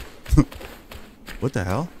hard. What the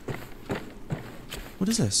hell? What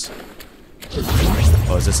is this?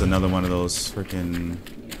 Oh, is this another one of those freaking...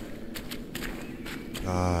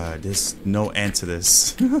 there's no end to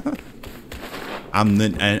this. I'm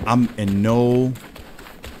in no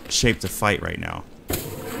shape to fight right now.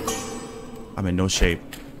 I'm in no shape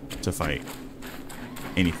to fight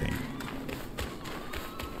anything.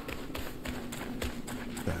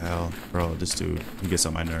 What the hell? Bro, this dude, he gets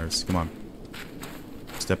on my nerves. Come on.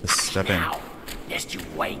 Step in. Now, lest you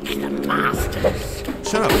wake the masters.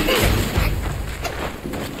 Shut up.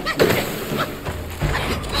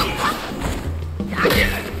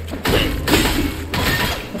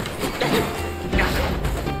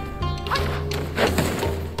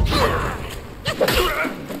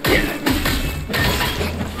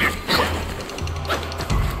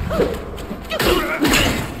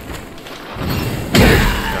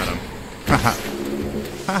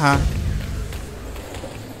 Haha.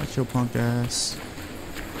 Watch your punk ass.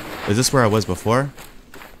 Is this where I was before?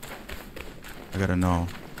 I gotta know.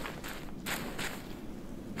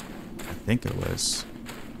 I think it was.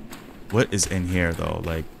 What is in here though?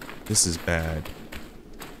 Like, this is bad.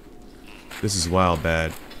 This is wild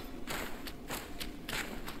bad.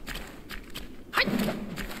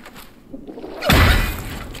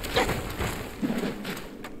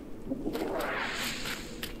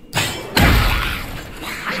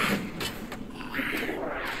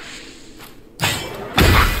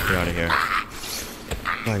 Get out of here.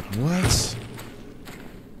 Like, what?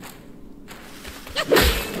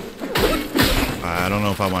 I don't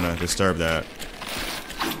know if I want to disturb that.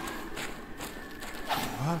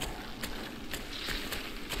 What?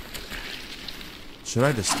 Should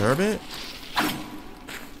I disturb it?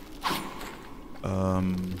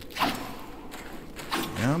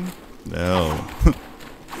 No.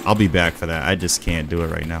 I'll be back for that. I just can't do it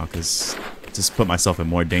right now because just put myself in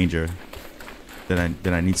more danger than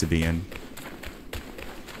I need to be in.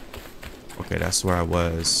 Okay, that's where I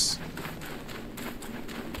was.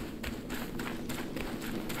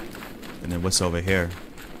 And then what's over here?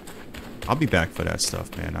 I'll be back for that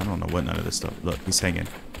stuff, man. I don't know what none of this stuff. Look, he's hanging.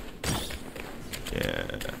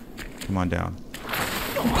 Yeah. Come on down.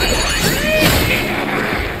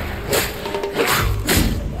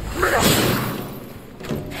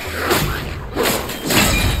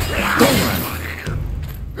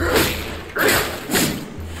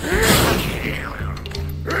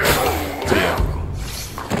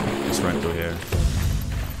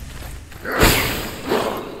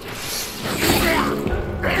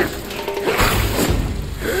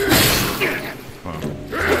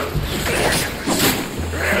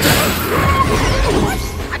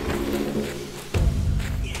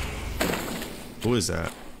 Who is that?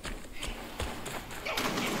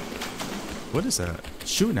 What is that?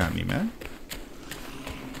 Shooting at me, man.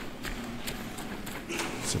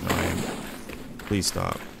 It's annoying. Please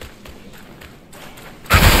stop.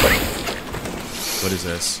 What is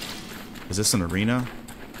this? Is this an arena?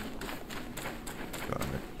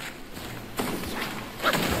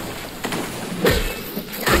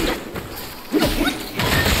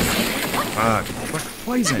 God. Fuck.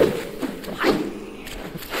 Poison.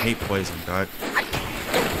 I hate poison, God.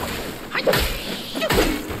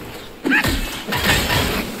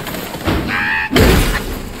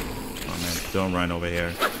 Oh man, don't run over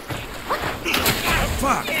here.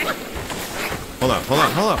 Fuck! Hold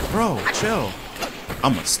up, bro, chill.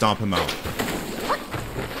 I'm gonna stomp him out.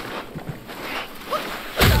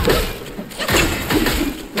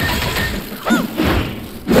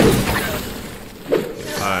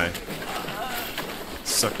 Hi.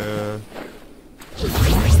 Sucker.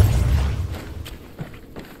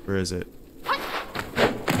 Where is it?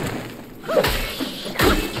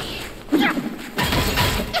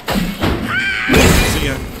 See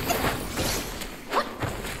ya.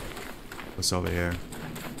 What's over here?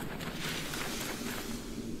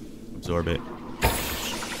 Absorb it.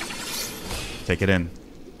 Take it in.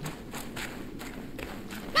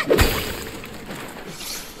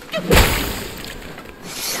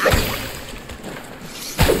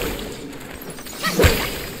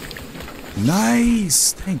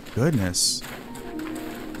 Nice! Thank goodness.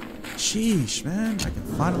 Sheesh, man. I can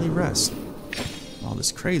finally rest. All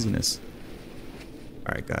this craziness.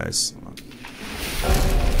 Alright, guys. Hold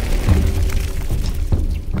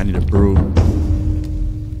on. I need a brew.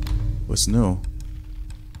 What's new?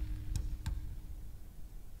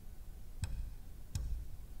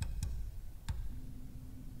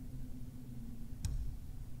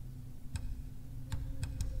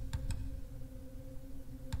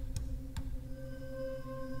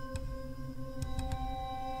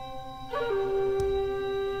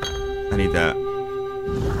 I need that.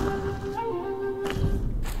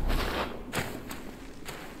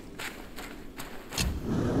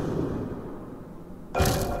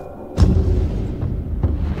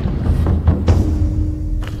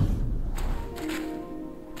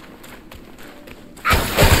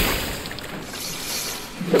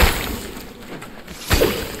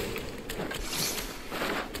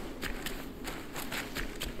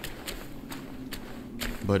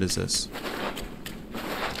 What is this?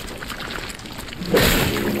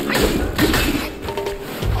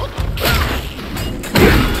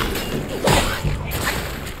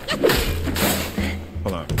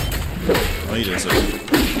 Hold on. I'll eat this. Okay.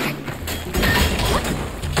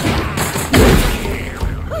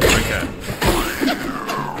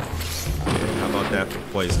 How about that for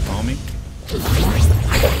poison, homie?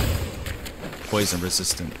 Poison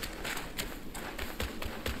resistant.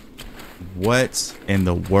 What in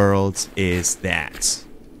the world is that?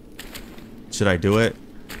 Should I do it?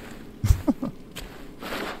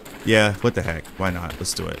 Yeah, what the heck? Why not?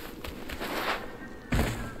 Let's do it.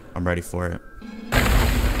 I'm ready for it.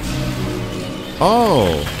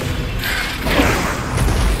 Oh!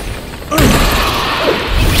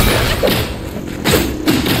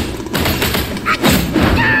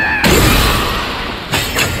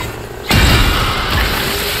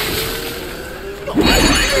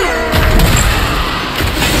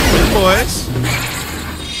 Boys.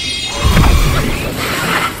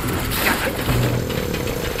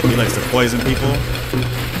 He likes to poison people.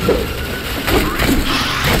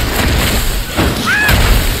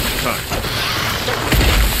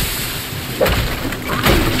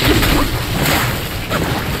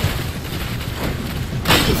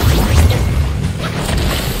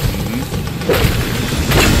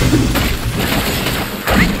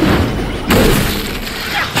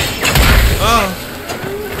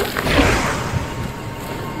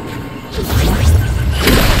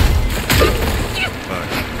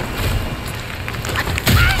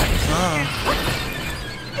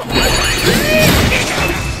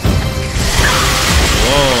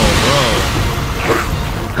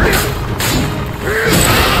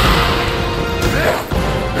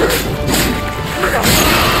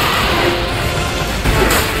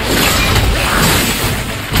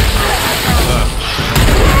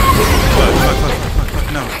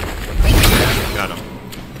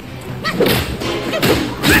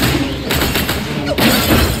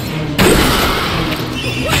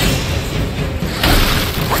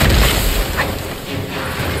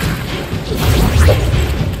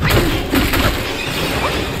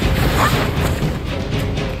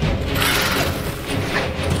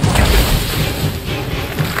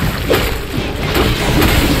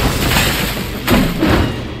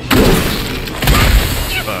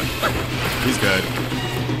 He's good.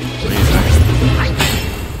 Please,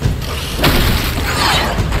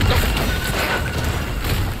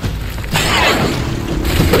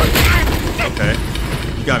 okay.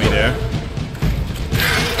 You got me there.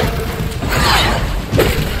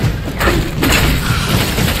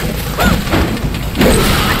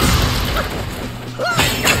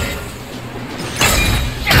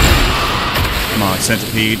 Come on,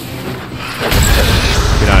 centipede.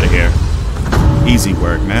 Get out of here. Easy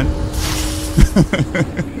work, man.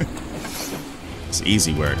 It's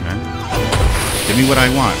easy work, man. Give me what I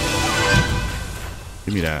want.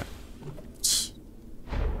 Give me that.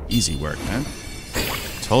 Easy work, man.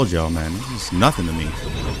 Told y'all, man. This is nothing to me.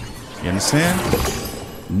 You understand?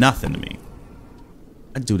 Nothing to me.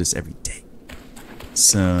 I do this every day.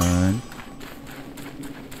 Son.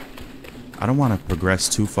 I don't want to progress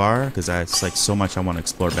too far because it's like so much I want to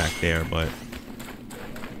explore back there, but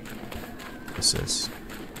what's this?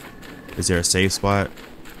 Is there a safe spot?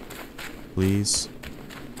 Please?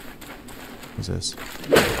 What's this?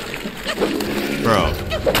 Bro,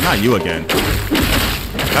 not you again.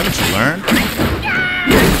 Haven't you learned?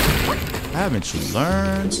 Haven't you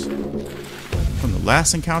learned from the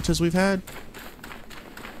last encounters we've had?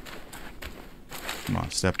 Come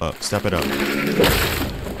on, step up. Step it up.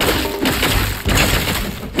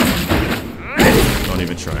 Don't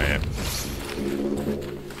even try it.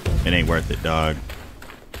 It ain't worth it, dog.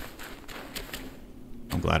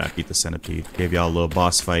 I'm glad I beat the centipede. Gave y'all a little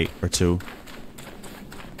boss fight or two.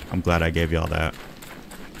 I'm glad I gave y'all that.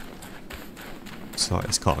 So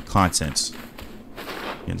it's called content.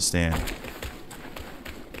 You understand?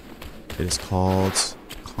 It is called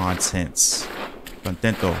content.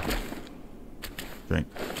 Contento. Drink.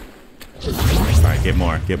 Alright, get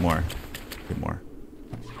more. Get more. Get more.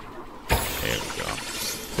 There we go.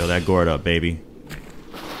 Fill that gourd up, baby.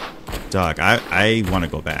 Dog, I want to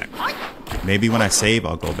go back. Maybe when I save,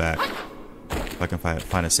 I'll go back. If I can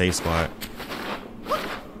find a safe spot.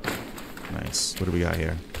 Nice. What do we got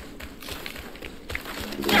here?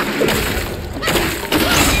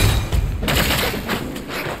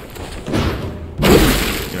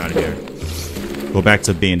 Get out of here. Go back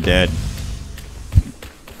to being dead.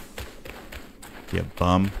 Yeah,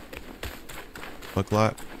 bum. Fuck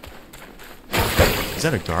lot. Is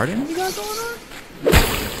that a garden we got going on?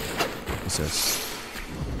 What's this?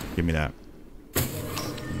 Give me that.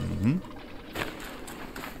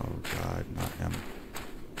 Oh god, not him.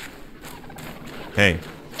 Hey.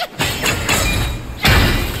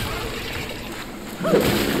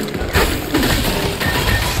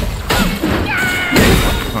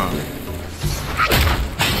 Huh.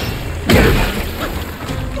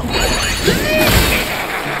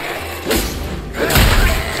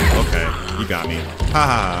 Okay, you got me.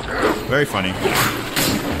 Haha. Very funny.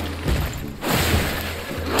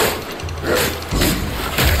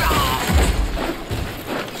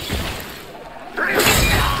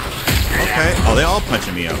 Oh, they're all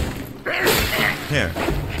punching me up. Here.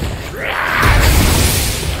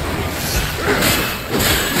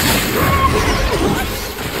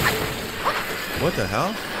 What the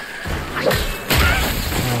hell?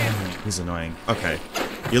 Oh, he's annoying. Okay.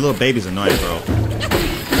 Your little baby's annoying, bro.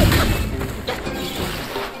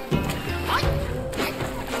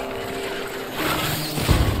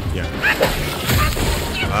 Yeah. Man.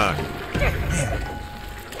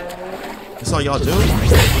 That's all y'all do?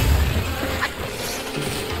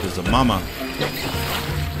 There's a mama.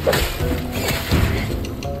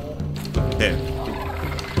 There.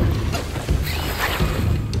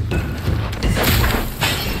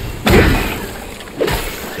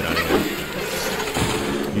 Get out of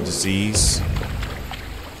here. You disease.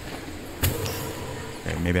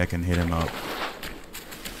 Okay, maybe I can hit him up.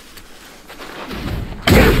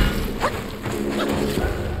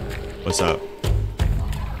 What's up?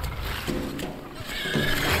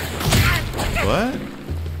 What?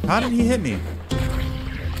 How did he hit me?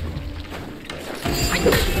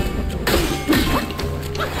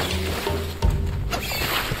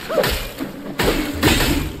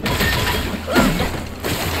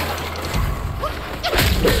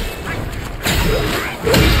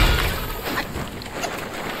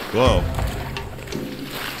 Whoa.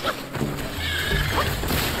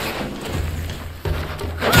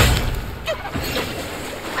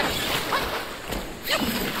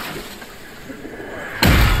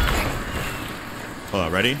 Hold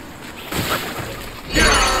on, ready?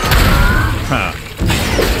 Huh.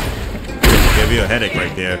 Give you a headache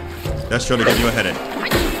right there. That's sure to give you a headache.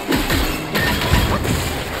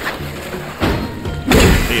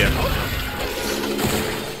 See ya.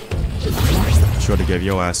 Sure to give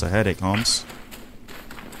your ass a headache, Holmes.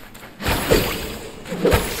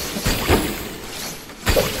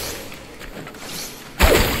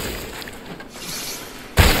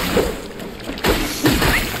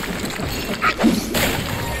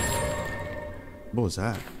 What was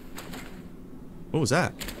that? What was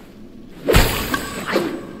that?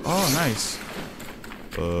 Oh, nice.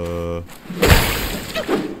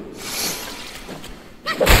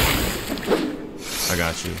 I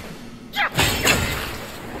got you.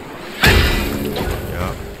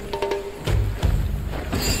 Yeah.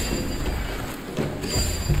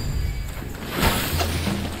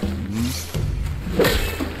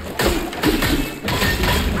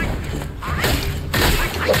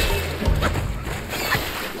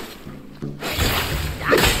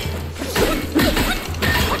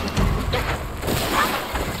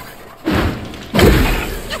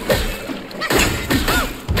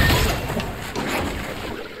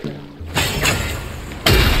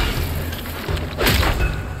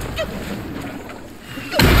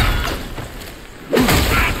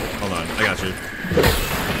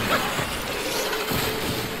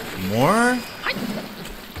 More?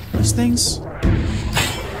 These things?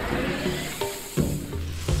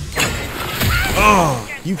 Oh,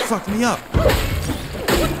 you fucked me up.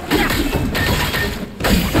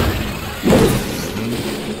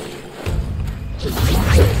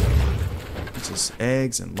 It's just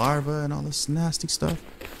eggs and larvae and all this nasty stuff.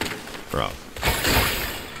 Bro.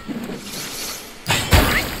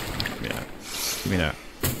 me that.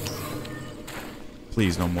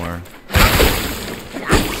 Please, no more.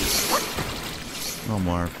 No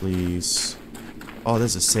more, please. Oh,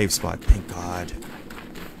 there's a safe spot. Thank God.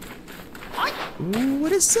 Ooh,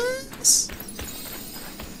 what is this?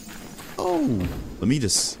 Oh, let me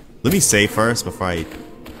save first before I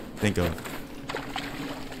think of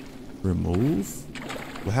remove.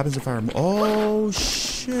 What happens if I remove? Oh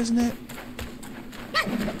shit, isn't it?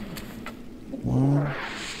 1,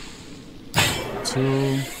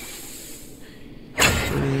 2,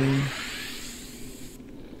 3.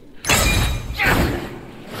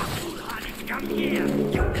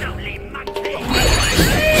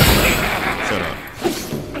 Shut up.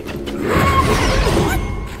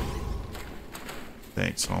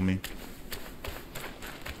 Thanks, homie.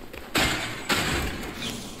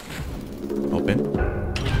 Open.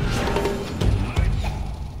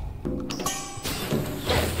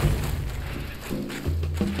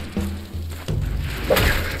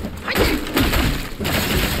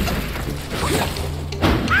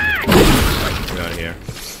 Get out of here.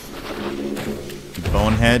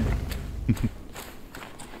 Bonehead.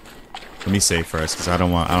 Let me save first because I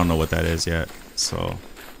don't know what that is yet. So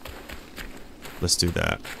let's do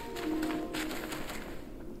that.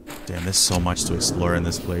 Damn, there's so much to explore in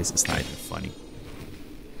this place. It's not even funny.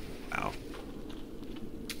 Wow.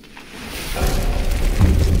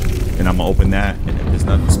 And I'm gonna open that, and if there's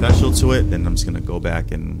nothing special to it, then I'm just gonna go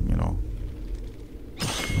back and, you know,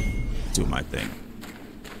 do my thing.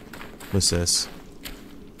 What's this?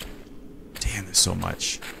 Damn, there's so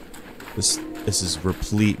much. This is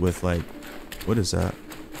replete with, like, what is that?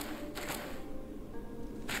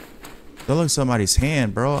 That looks like somebody's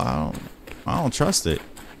hand, bro. I don't trust it.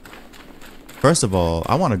 First of all,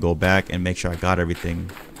 I want to go back and make sure I got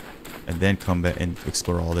everything, and then come back and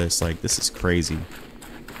explore all this. Like, this is crazy.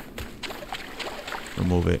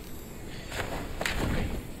 Remove it.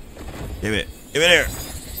 Give it here.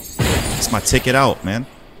 It's my ticket out, man.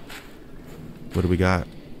 What do we got?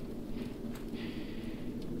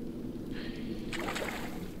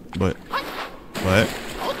 What?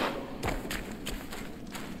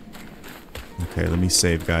 Okay, let me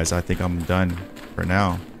save, guys. I think I'm done for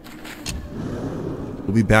now.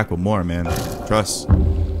 We'll be back with more, man. Trust.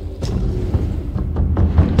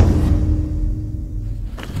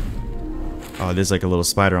 Oh, there's like a little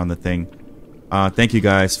spider on the thing. Thank you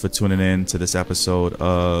guys for tuning in to this episode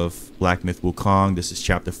of Black Myth Wukong. This is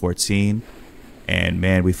chapter 14. And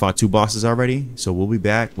man, we fought 2 bosses already. So we'll be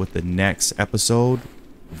back with the next episode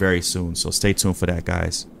very soon. So stay tuned for that,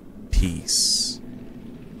 guys. Peace.